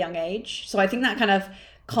adults at a young age. So I think that kind of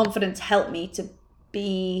confidence helped me to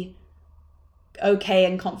be okay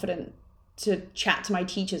and confident to chat to my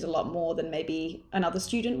teachers a lot more than maybe another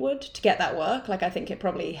student would to get that work. Like I think it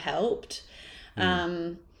probably helped.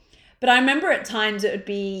 But I remember at times it would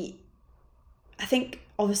be, I think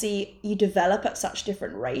obviously you develop at such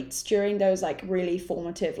different rates during those like really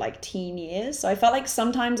formative like teen years. So I felt like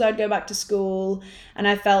sometimes I'd go back to school and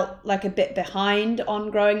I felt like a bit behind on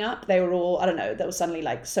growing up. They were all, I don't know, they were suddenly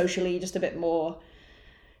like socially just a bit more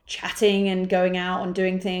chatting and going out and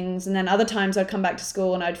doing things. And then other times I'd come back to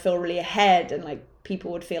school and I'd feel really ahead, and like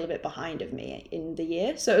people would feel a bit behind of me in the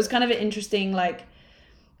year. So it was kind of an interesting like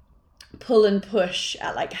pull and push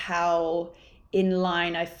at like how in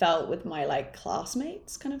line I felt with my like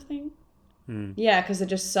classmates kind of thing. Yeah, because they're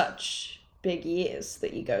just such big years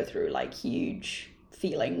that you go through like huge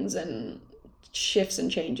feelings and shifts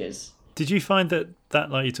and changes. Did you find that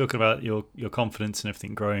like you're talking about your confidence and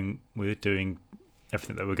everything growing with doing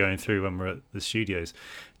everything that we're going through when we're at the studios,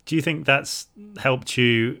 do you think that's helped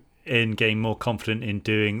you in getting more confident in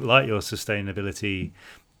doing like your sustainability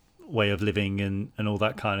way of living and all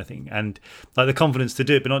that kind of thing, and like the confidence to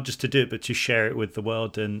do it, but not just to do it, but to share it with the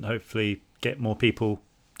world and hopefully get more people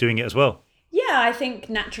doing it as well? Yeah, I think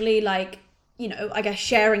naturally, like, you know, I guess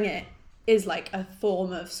sharing it is like a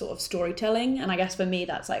form of sort of storytelling, and I guess for me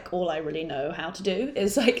that's like all I really know how to do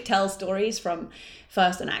is like tell stories from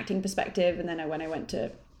first an acting perspective, and then when I went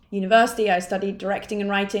to university I studied directing and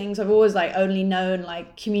writing, so I've always like only known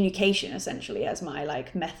like communication essentially as my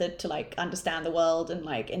like method to like understand the world and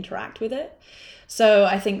like interact with it. So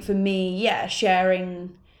I think for me, yeah,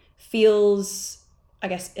 sharing feels, I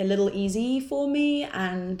guess, a little easy for me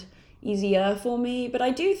and easier for me. But I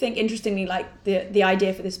do think, interestingly, like the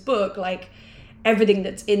idea for this book, like everything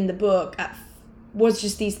that's in the book was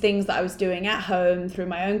just these things that I was doing at home through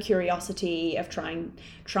my own curiosity of trying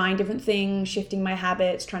different things, shifting my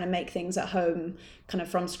habits, trying to make things at home kind of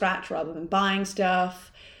from scratch rather than buying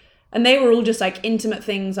stuff. And they were all just like intimate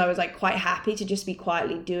things I was like quite happy to just be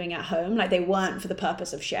quietly doing at home. Like they weren't for the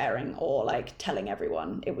purpose of sharing or like telling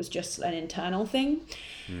everyone. It was just an internal thing.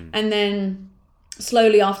 And then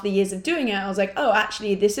slowly after the years of doing it, I was like, oh,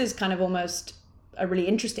 actually, this is kind of almost a really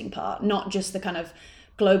interesting part, not just the kind of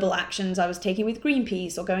global actions I was taking with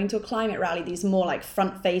Greenpeace or going to a climate rally. These more like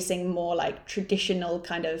front-facing, more like traditional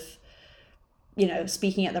kind of, you know,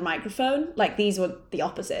 speaking at the microphone. Like these were the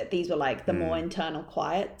opposite. These were like the more internal,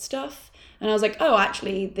 quiet stuff. And I was like, oh,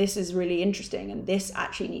 actually, this is really interesting. And this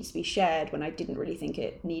actually needs to be shared when I didn't really think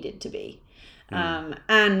it needed to be.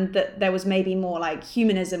 And that there was maybe more like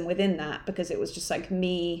humanism within that, because it was just like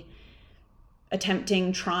me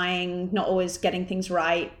attempting, trying, not always getting things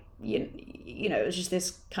right. You know, it was just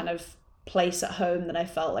this kind of place at home that I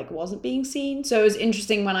felt like wasn't being seen. So it was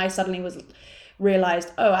interesting when I suddenly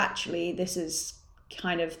realized, oh, actually, this is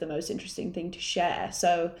kind of the most interesting thing to share.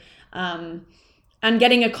 So, and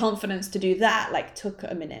getting a confidence to do that, like, took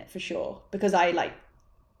a minute for sure, because I like,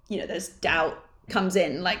 you know, there's doubt comes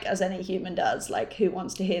in, like, as any human does, like, who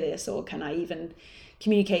wants to hear this, or can I even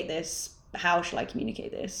communicate this? How shall I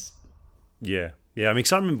communicate this? Yeah. I mean,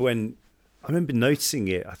 because I remember noticing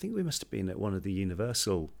it. I think we must have been at one of the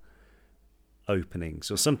Universal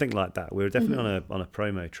openings or something like that. We were definitely on a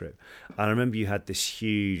promo trip, and I remember you had this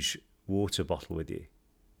huge water bottle with you,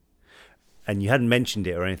 and you hadn't mentioned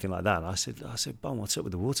it or anything like that. And I said, Bon, what's up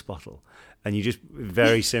with the water bottle? And you just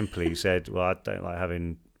very simply said, well, I don't like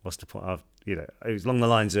having. What's the point of, you know? It was along the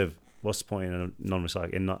lines of, what's the point in a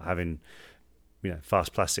non-recycling, in not having, you know,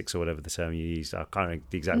 fast plastics or whatever the term you used. I can't remember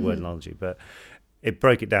the exact word analogy, but it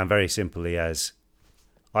broke it down very simply as,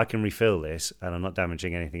 I can refill this and I'm not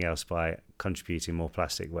damaging anything else by contributing more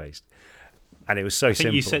plastic waste. And it was so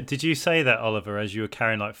simple. Did you say that, Oliver, as you were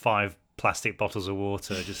carrying like 5 plastic bottles of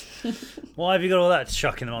water? Just, why have you got all that?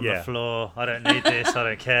 Chucking them on the floor. I don't need this. I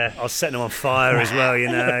don't care. I was setting them on fire as well, you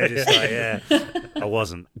know. Just like, yeah, I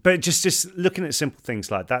wasn't. But just looking at simple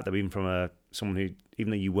things like that even from someone who,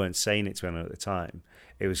 even though you weren't saying it to anyone at the time,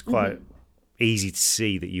 it was quite easy to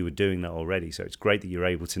see that you were doing that already. So it's great that you're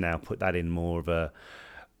able to now put that in more of a,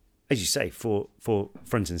 as you say, for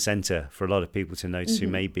front and center for a lot of people to notice who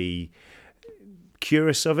may be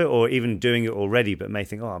curious of it or even doing it already, but may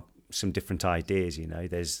think, oh, some different ideas. You know,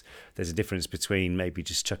 there's a difference between maybe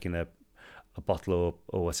just chucking a bottle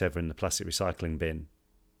or whatever in the plastic recycling bin,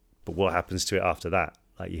 but what happens to it after that?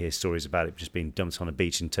 Like, you hear stories about it just being dumped on a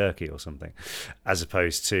beach in Turkey or something, as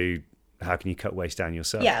opposed to, how can you cut waste down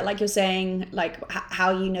yourself? Yeah, like you're saying, like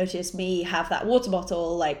how you notice me have that water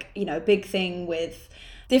bottle, like, you know, big thing with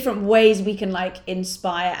different ways we can like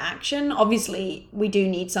inspire action. Obviously, we do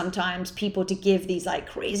need sometimes people to give these like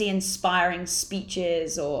crazy inspiring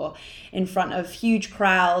speeches or in front of huge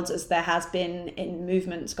crowds, as there has been in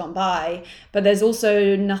movements gone by. But there's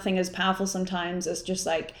also nothing as powerful sometimes as just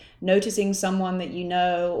like noticing someone that you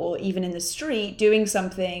know, or even in the street doing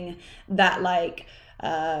something that like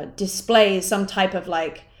displays some type of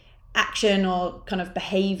like action or kind of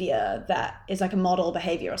behavior that is like a model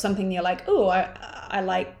behavior or something. You're like, oh, I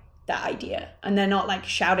like that idea. And they're not like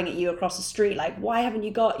shouting at you across the street like, why haven't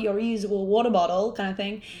you got your reusable water bottle, kind of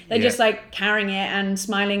thing. They're just like carrying it and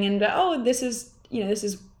smiling and, oh, this is, you know, this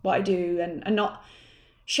is what I do, and not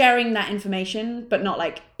sharing that information, but not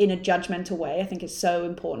like in a judgmental way, I think is so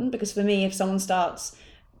important. Because for me, if someone starts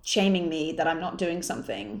shaming me that I'm not doing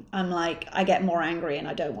something, I'm like, I get more angry and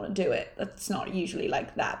I don't want to do it. That's not usually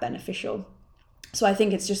like that beneficial. So I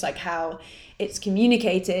think it's just like how it's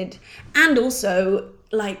communicated. And also,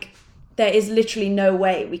 like, there is literally no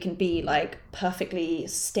way we can be like perfectly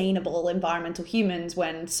sustainable environmental humans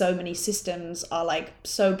when so many systems are like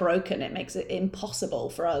so broken. It makes it impossible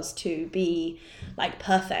for us to be like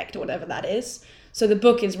perfect or whatever that is. So the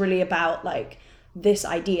book is really about like this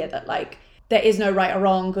idea that like there is no right or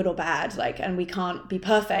wrong, good or bad, like, and we can't be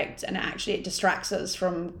perfect. And actually it distracts us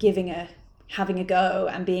from having a go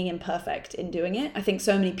and being imperfect in doing it. I think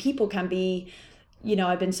so many people can be, you know,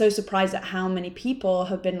 I've been so surprised at how many people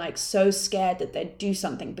have been like so scared that they do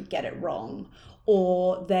something but get it wrong,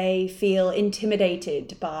 or they feel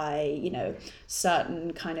intimidated by, you know,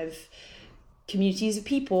 certain kind of communities of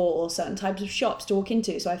people or certain types of shops to walk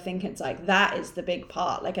into. So I think it's like that is the big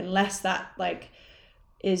part. Like, unless that like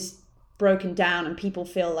is broken down and people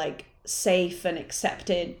feel like safe and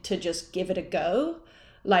accepted to just give it a go,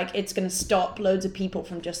 like it's going to stop loads of people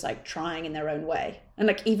from just like trying in their own way. And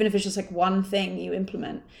like, even if it's just like one thing you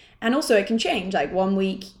implement, and also it can change, like one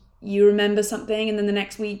week you remember something and then the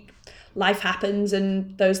next week life happens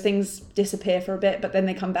and those things disappear for a bit, but then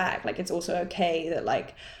they come back. Like, it's also okay that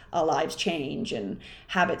like our lives change and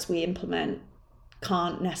habits we implement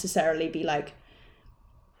can't necessarily be like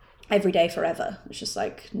every day forever. It's just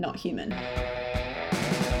like not human.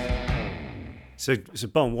 So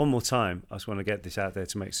Bon, one more time, I just want to get this out there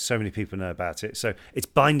to make so many people know about it. So it's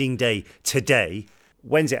Binding Day today.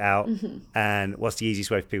 When's it out? And what's the easiest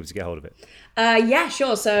way for people to get hold of it? Yeah,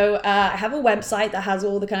 sure. So I have a website that has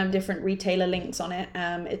all the kind of different retailer links on it.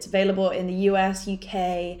 It's available in the US,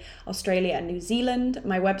 UK, Australia, and New Zealand.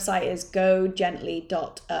 My website is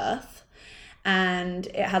gogently.earth. And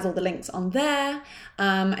it has all the links on there.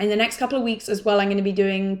 In the next couple of weeks as well, I'm going to be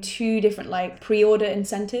doing 2 different like pre-order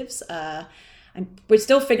incentives. We're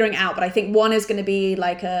still figuring out, but I think one is going to be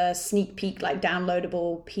like a sneak peek, like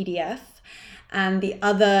downloadable PDF. And the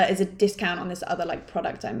other is a discount on this other like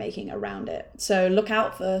product I'm making around it. So look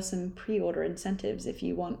out for some pre-order incentives if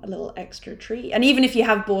you want a little extra treat. And even if you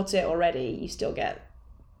have bought it already, you still get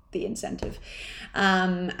the incentive.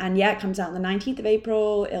 And yeah, it comes out on the 19th of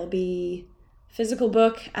April. It'll be physical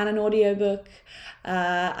book and an audio book.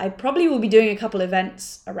 I probably will be doing a couple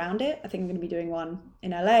events around it. I think I'm going to be doing one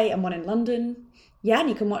in LA and one in London. Yeah, and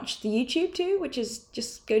you can watch the YouTube too, which is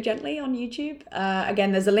just Go Gently on YouTube.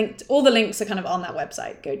 Again, there's a link. All the links are kind of on that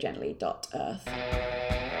website, gogently.earth.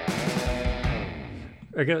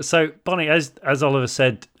 Okay, so Bonnie, as Oliver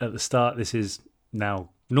said at the start, this is now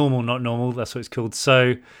normal, not normal. That's what it's called.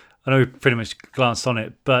 So I know we pretty much glanced on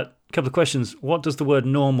it, but a couple of questions. What does the word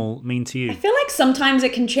normal mean to you? I feel like sometimes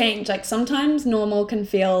it can change. Like sometimes normal can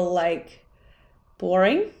feel like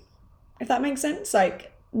boring, if that makes sense. Like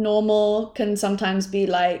normal can sometimes be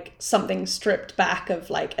like something stripped back of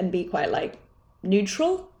like and be quite like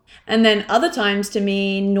neutral. And then other times to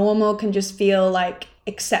me, normal can just feel like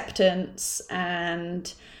acceptance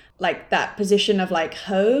and like that position of like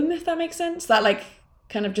home, if that makes sense. That like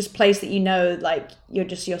kind of just place that you know like you're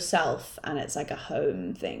just yourself and it's like a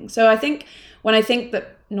home thing. So I think when I think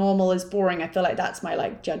that normal is boring, I feel like that's my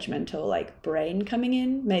like judgmental like brain coming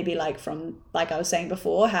in, maybe like from like I was saying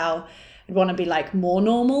before how I'd want to be like more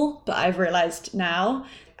normal, but I've realized now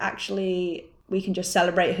actually we can just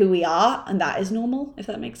celebrate who we are and that is normal, if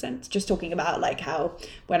that makes sense. Just talking about like how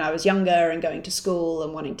when I was younger and going to school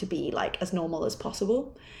and wanting to be like as normal as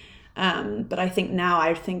possible, but I think now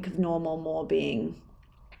I think of normal more being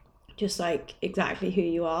just like exactly who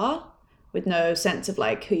you are with no sense of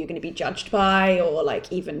like who you're going to be judged by or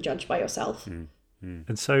like even judged by yourself.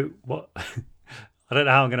 And so what, I don't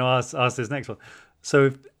know how I'm going to ask this next one.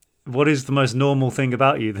 So what is the most normal thing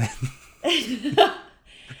about you then?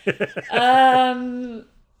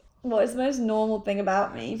 What is the most normal thing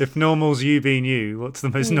about me? If normal's you being you, what's the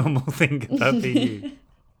most normal thing about being you?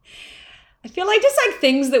 I feel like just like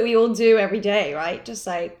things that we all do every day, right? Just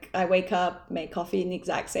like I wake up, make coffee in the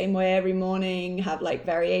exact same way every morning, have like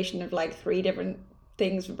variation of like 3 different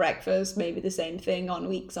things for breakfast, maybe the same thing on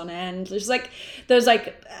weeks on end. There's like those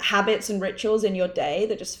like habits and rituals in your day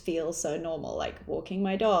that just feel so normal, like walking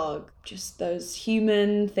my dog, just those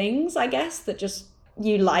human things, I guess, that just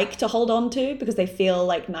you like to hold on to because they feel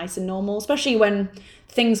like nice and normal, especially when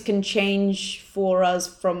things can change for us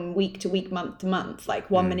from week to week, month to month. Like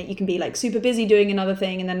one minute you can be like super busy doing another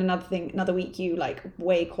thing and then another week you like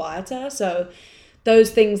way quieter. So those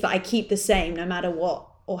things that I keep the same no matter what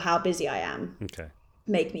or how busy I am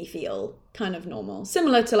make me feel kind of normal.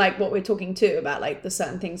 Similar to like what we're talking to about like the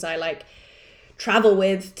certain things I like travel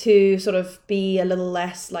with to sort of be a little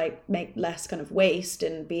less like make less kind of waste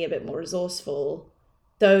and be a bit more resourceful.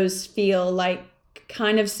 Those feel like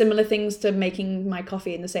kind of similar things to making my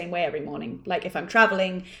coffee in the same way every morning. Like if I'm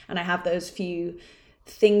traveling and I have those few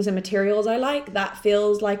things and materials I like, that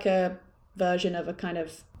feels like a version of a kind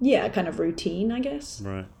of routine, I guess.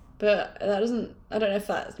 Right. But that doesn't, I don't know if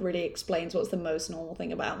that really explains what's the most normal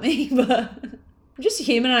thing about me, but I'm just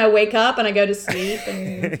human and I wake up and I go to sleep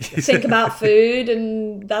and think about food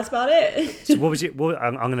and that's about it. So what was it?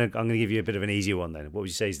 I'm gonna give you a bit of an easier one then. What would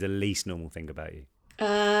you say is the least normal thing about you?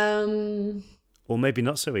 Or maybe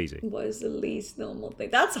not so easy. What is the least normal thing?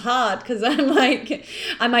 That's hard because I'm like,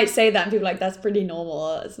 I might say that and people are like, that's pretty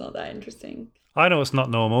normal. It's not that interesting. I know it's not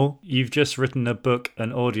normal. You've just written a book,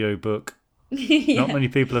 an audio book. Yeah. Not many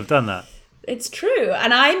people have done that. It's true.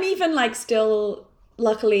 And I'm even like still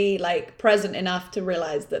luckily like present enough to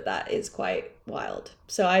realize that that is quite wild.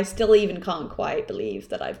 So I still even can't quite believe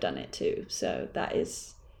that I've done it too. So that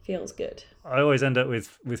feels good. I always end up with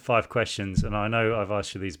 5 questions, and I know I've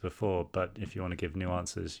asked you these before, but if you want to give new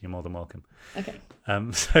answers, you're more than welcome. Okay.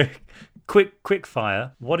 So quick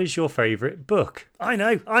fire. What is your favourite book? I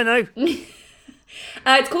know.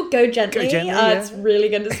 It's called Go Gently. Go Gently, yeah. It's really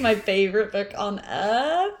good. It's my favorite book on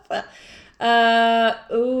earth.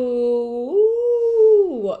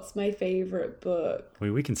 What's my favorite book?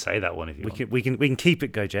 We can say that one if you want. We can keep it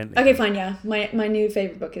Go Gently. Okay, fine. Yeah, my new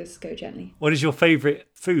favorite book is Go Gently. What is your favourite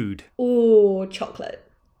food? Ooh, chocolate.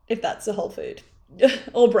 If that's a whole food,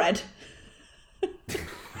 or bread.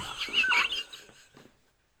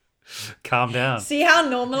 Calm down. See how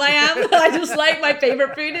normal I am? I just like my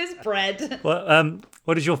favorite food is bread. Well,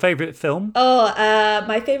 what is your favorite film? Oh,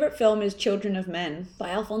 my favorite film is Children of Men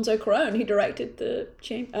by Alfonso Cuarón, who directed the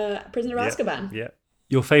Prisoner of Azkaban. Yeah.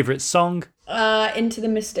 Your favorite song? Into the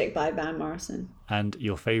Mystic by Van Morrison. And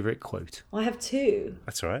your favorite quote? I have two.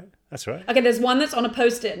 That's all right. That's right. Okay, there's one that's on a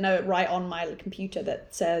post-it note right on my computer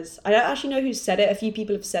that says, I don't actually know who said it. A few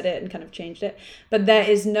people have said it and kind of changed it. But there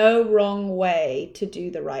is no wrong way to do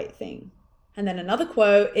the right thing. And then another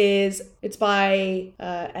quote it's by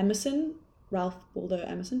Emerson, Ralph Waldo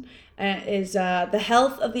Emerson, the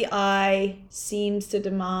health of the eye seems to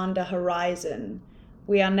demand a horizon.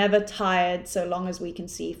 We are never tired so long as we can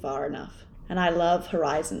see far enough. And I love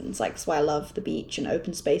horizons. Like, that's why I love the beach and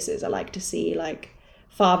open spaces. I like to see like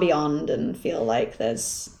far beyond and feel like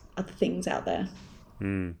there's other things out there.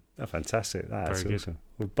 Oh, fantastic. That's Very awesome.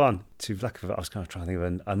 Well, Bon, I was kind of trying to think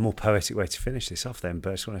of a more poetic way to finish this off then,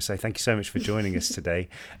 but I just want to say thank you so much for joining us today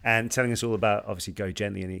and telling us all about, obviously, Go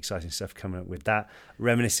Gently and the exciting stuff coming up with that,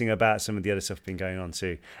 reminiscing about some of the other stuff been going on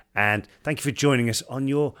too. And thank you for joining us on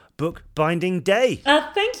your book binding day.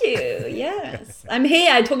 Thank you. Yes. I'm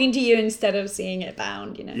here talking to you instead of seeing it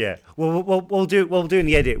bound, you know. Yeah. Well, we'll do in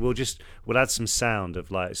the edit. We'll add some sound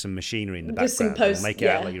of like some machinery in the Just some background. post, We'll make it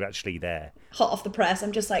out like you're actually there. Hot off the press.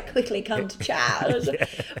 I'm just like, quickly come to chat.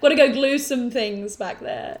 Got to go glue some things back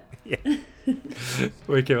there.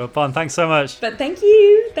 Wicked. Well, Bon, thanks so much. But thank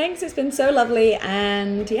you. Thanks. It's been so lovely.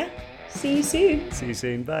 And yeah, see you soon. See you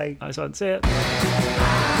soon. Bye. Nice one. See it.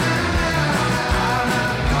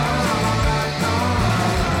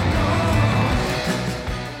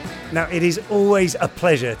 Now, it is always a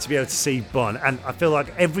pleasure to be able to see Bon, and I feel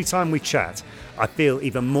like every time we chat, I feel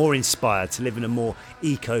even more inspired to live in a more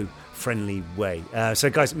eco-friendly way. So,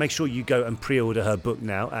 guys, make sure you go and pre-order her book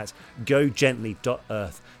now at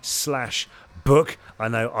gogently.earth/book. I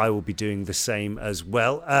know I will be doing the same as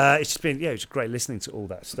well. It's just been, it's great listening to all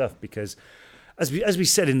that stuff because as we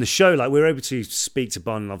said in the show, like we're able to speak to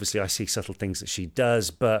Bon, and obviously I see subtle things that she does,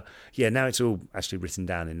 but yeah, now it's all actually written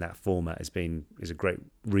down in that format is a great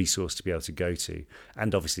resource to be able to go to,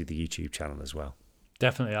 and obviously the YouTube channel as well.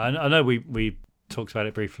 Definitely. I know we talked about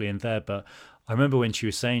it briefly in there, but I remember when she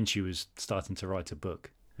was saying she was starting to write a book,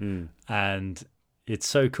 and it's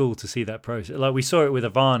so cool to see that process. Like we saw it with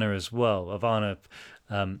Ivana as well. Ivana,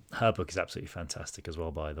 her book is absolutely fantastic as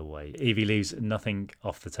well, by the way. Evie leaves nothing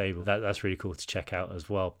off the table. That's really cool to check out as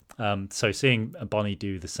well. So seeing Bonnie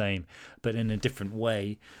do the same, but in a different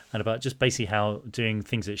way, and about just basically how doing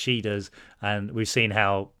things that she does, and we've seen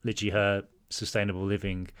how literally her sustainable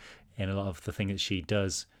living in a lot of the things that she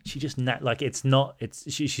does, she just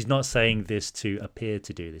she's not saying this to appear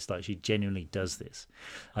to do this. Like she genuinely does this.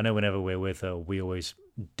 I know whenever we're with her, we always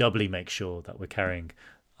doubly make sure that we're carrying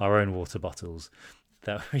our own water bottles.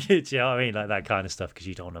 That, do you know what I mean? Like that kind of stuff, because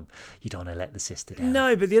you don't want to let the sister down.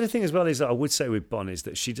 No, but the other thing as well is that I would say with Bon is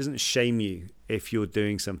that she doesn't shame you if you're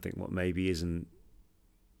doing something what maybe isn't.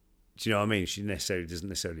 Do you know what I mean? She doesn't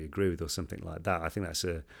necessarily agree with or something like that. I think that's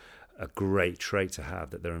a great trait to have.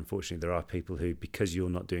 That there are people who, because you're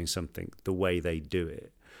not doing something the way they do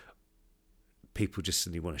it, people just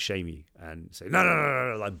suddenly want to shame you and say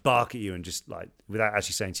no, like bark at you and just like without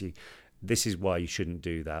actually saying to you, this is why you shouldn't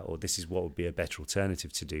do that, or this is what would be a better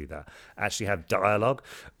alternative to do that. Actually have dialogue.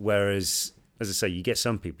 Whereas, as I say, you get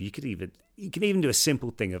some people, you can even do a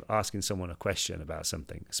simple thing of asking someone a question about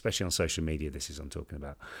something, especially on social media, this is what I'm talking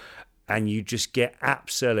about, and you just get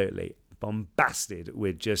absolutely bombasted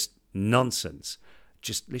with just nonsense,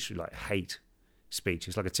 just literally like hate speech.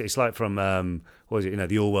 It's like from what was it?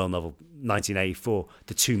 The Orwell novel 1984,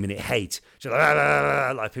 The 2-Minute Hate. Just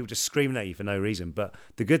like people just screaming at you for no reason. But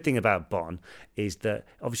the good thing about Bon is that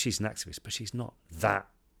obviously she's an activist, but she's not that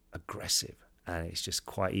aggressive, and it's just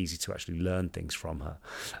quite easy to actually learn things from her,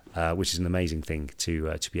 which is an amazing thing to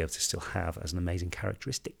be able to still have as an amazing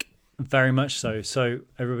characteristic. Very much so. So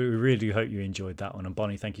everybody, we really do hope you enjoyed that one. And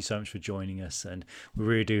Bonnie, thank you so much for joining us, and we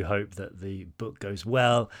really do hope that the book goes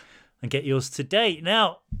well and get yours today.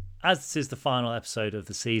 Now, as this is the final episode of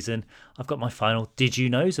the season, I've got my final Did You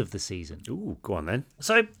Knows of the season. Ooh, go on then.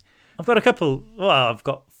 So I've got I've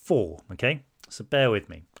got 4, okay? So bear with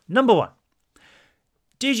me. Number 1,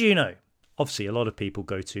 did you know? Obviously, a lot of people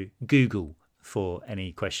go to Google for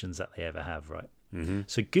any questions that they ever have, right? Mm-hmm.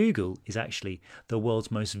 So Google is actually the world's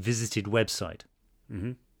most visited website.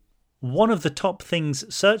 Mm-hmm. One of the top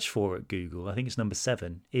things searched for at Google, I think it's number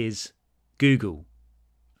 7, is Google.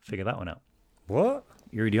 Figure that one out. What?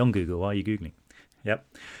 You're already on Google. Why are you Googling? Yep.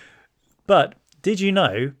 But did you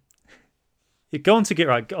know? Go on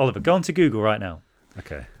to Oliver. Go on to Google right now.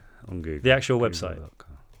 Okay, on Google. The actual website.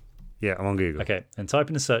 Yeah, I'm on Google. Okay, and type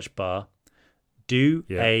in the search bar Do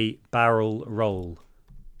a barrel roll.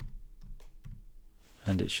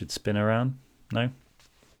 And it should spin around. No?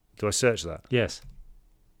 Do I search that? Yes.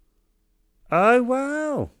 Oh,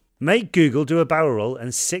 wow. Make Google do a barrel roll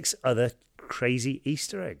and 6 other crazy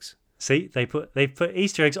Easter eggs. See, they put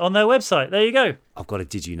Easter eggs on their website. There you go. I've got a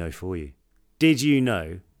did you know for you. Did you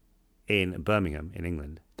know in Birmingham, in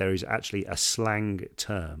England, there is actually a slang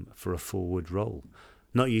term for a forward roll?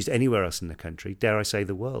 Not used anywhere else in the country, dare I say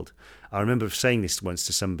the world. I remember saying this once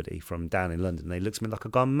to somebody from down in London. They looked at me like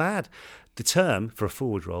I'd gone mad. The term for a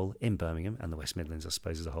forward roll in Birmingham and the West Midlands, I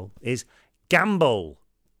suppose, as a whole, is gambol.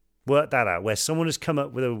 Work that out, where someone has come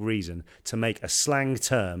up with a reason to make a slang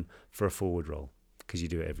term for a forward roll, because you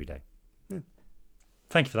do it every day. Yeah.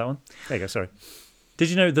 Thank you for that one. There you go, sorry. Did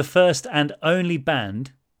you know the first and only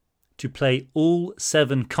band to play all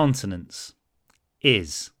 7 continents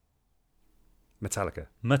is...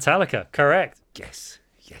 Metallica, correct. Yes.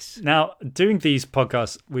 Now, doing these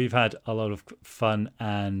podcasts, we've had a lot of fun,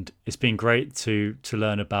 and it's been great to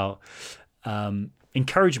learn about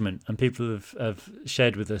encouragement, and people have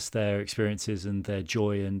shared with us their experiences and their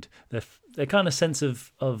joy and their kind of sense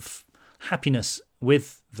of happiness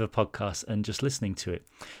with the podcast and just listening to it.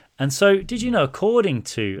 And so, did you know, according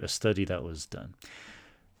to a study that was done,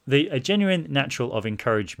 a genuine natural of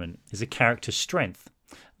encouragement is a character strength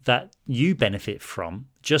that you benefit from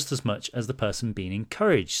just as much as the person being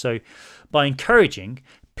encouraged. So by encouraging,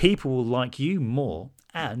 people will like you more,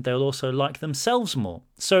 and they'll also like themselves more.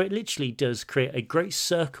 So it literally does create a great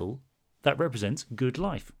circle that represents good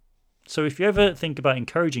life. So if you ever think about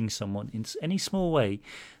encouraging someone in any small way,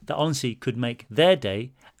 that honestly could make their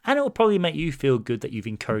day, and it will probably make you feel good that you've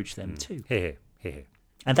encouraged them too. Here.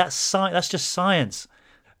 And that's just science.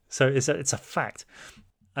 So it's a fact.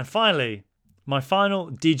 And finally, my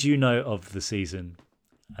final did you know of the season,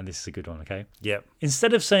 and this is a good one, okay? Yep.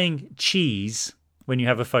 Instead of saying cheese when you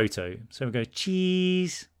have a photo, so we go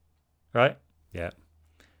cheese, right? Yeah.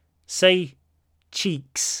 Say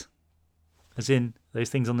cheeks, as in those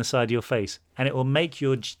things on the side of your face, and it will make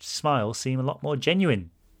your smile seem a lot more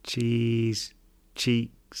genuine. Cheese,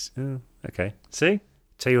 cheeks. Oh, okay. See?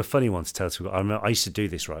 Tell you a funny one to tell to. I remember I used to do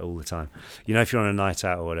this right all the time. You know, if you're on a night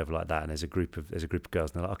out or whatever like that, and there's a group of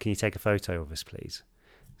girls, and they're like, "Oh, can you take a photo of us, please?"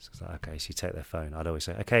 So it's like, okay. So you take their phone. I'd always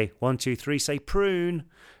say, "Okay, 1, 2, 3, say prune,"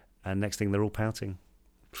 and next thing they're all pouting.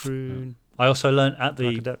 Prune. I also learned Like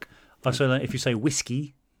a duck. if you say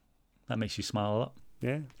whiskey, that makes you smile a lot.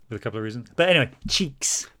 Yeah, with a couple of reasons. But anyway,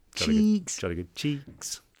 cheeks. Jolly good.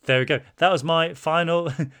 Cheeks. There we go. That was my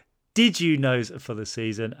final did you knows for the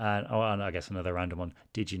season. And I guess another random one.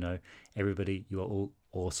 Did you know? Everybody, you are all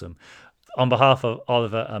awesome. On behalf of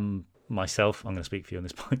Oliver and myself, I'm going to speak for you on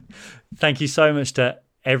this point. Thank you so much to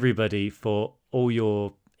everybody for all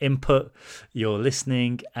your input, your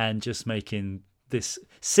listening, and just making this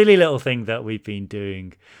silly little thing that we've been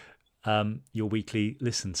doing your weekly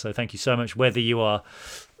listen. So thank you so much, whether you are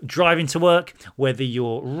driving to work, whether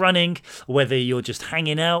you're running, whether you're just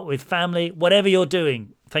hanging out with family, whatever you're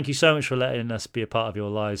doing. Thank you so much for letting us be a part of your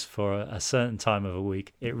lives for a certain time of a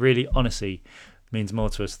week. It really, honestly, means more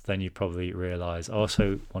to us than you probably realise. I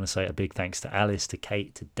also want to say a big thanks to Alice, to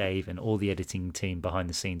Kate, to Dave, and all the editing team behind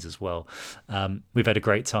the scenes as well. We've had a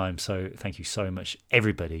great time, so thank you so much,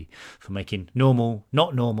 everybody, for making normal,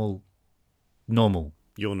 not normal, normal.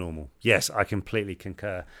 You're normal. Yes, I completely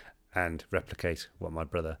concur and replicate what my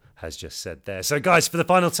brother has just said there. So, guys, for the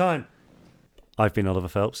final time, I've been Oliver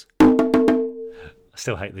Phelps. I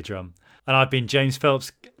still hate the drum. And I've been James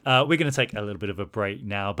Phelps. We're going to take a little bit of a break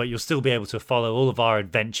now, but you'll still be able to follow all of our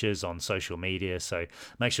adventures on social media. So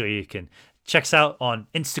make sure you can check us out on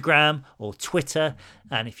Instagram or Twitter.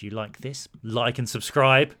 And if you like this, like and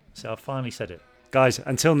subscribe. So I've finally said it. Guys,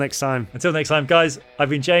 until next time. Until next time, guys, I've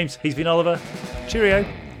been James. He's been Oliver. Cheerio.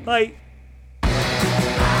 Bye.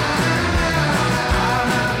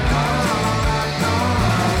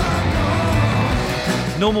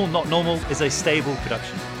 Normal Not Normal is a stable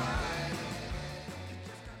production.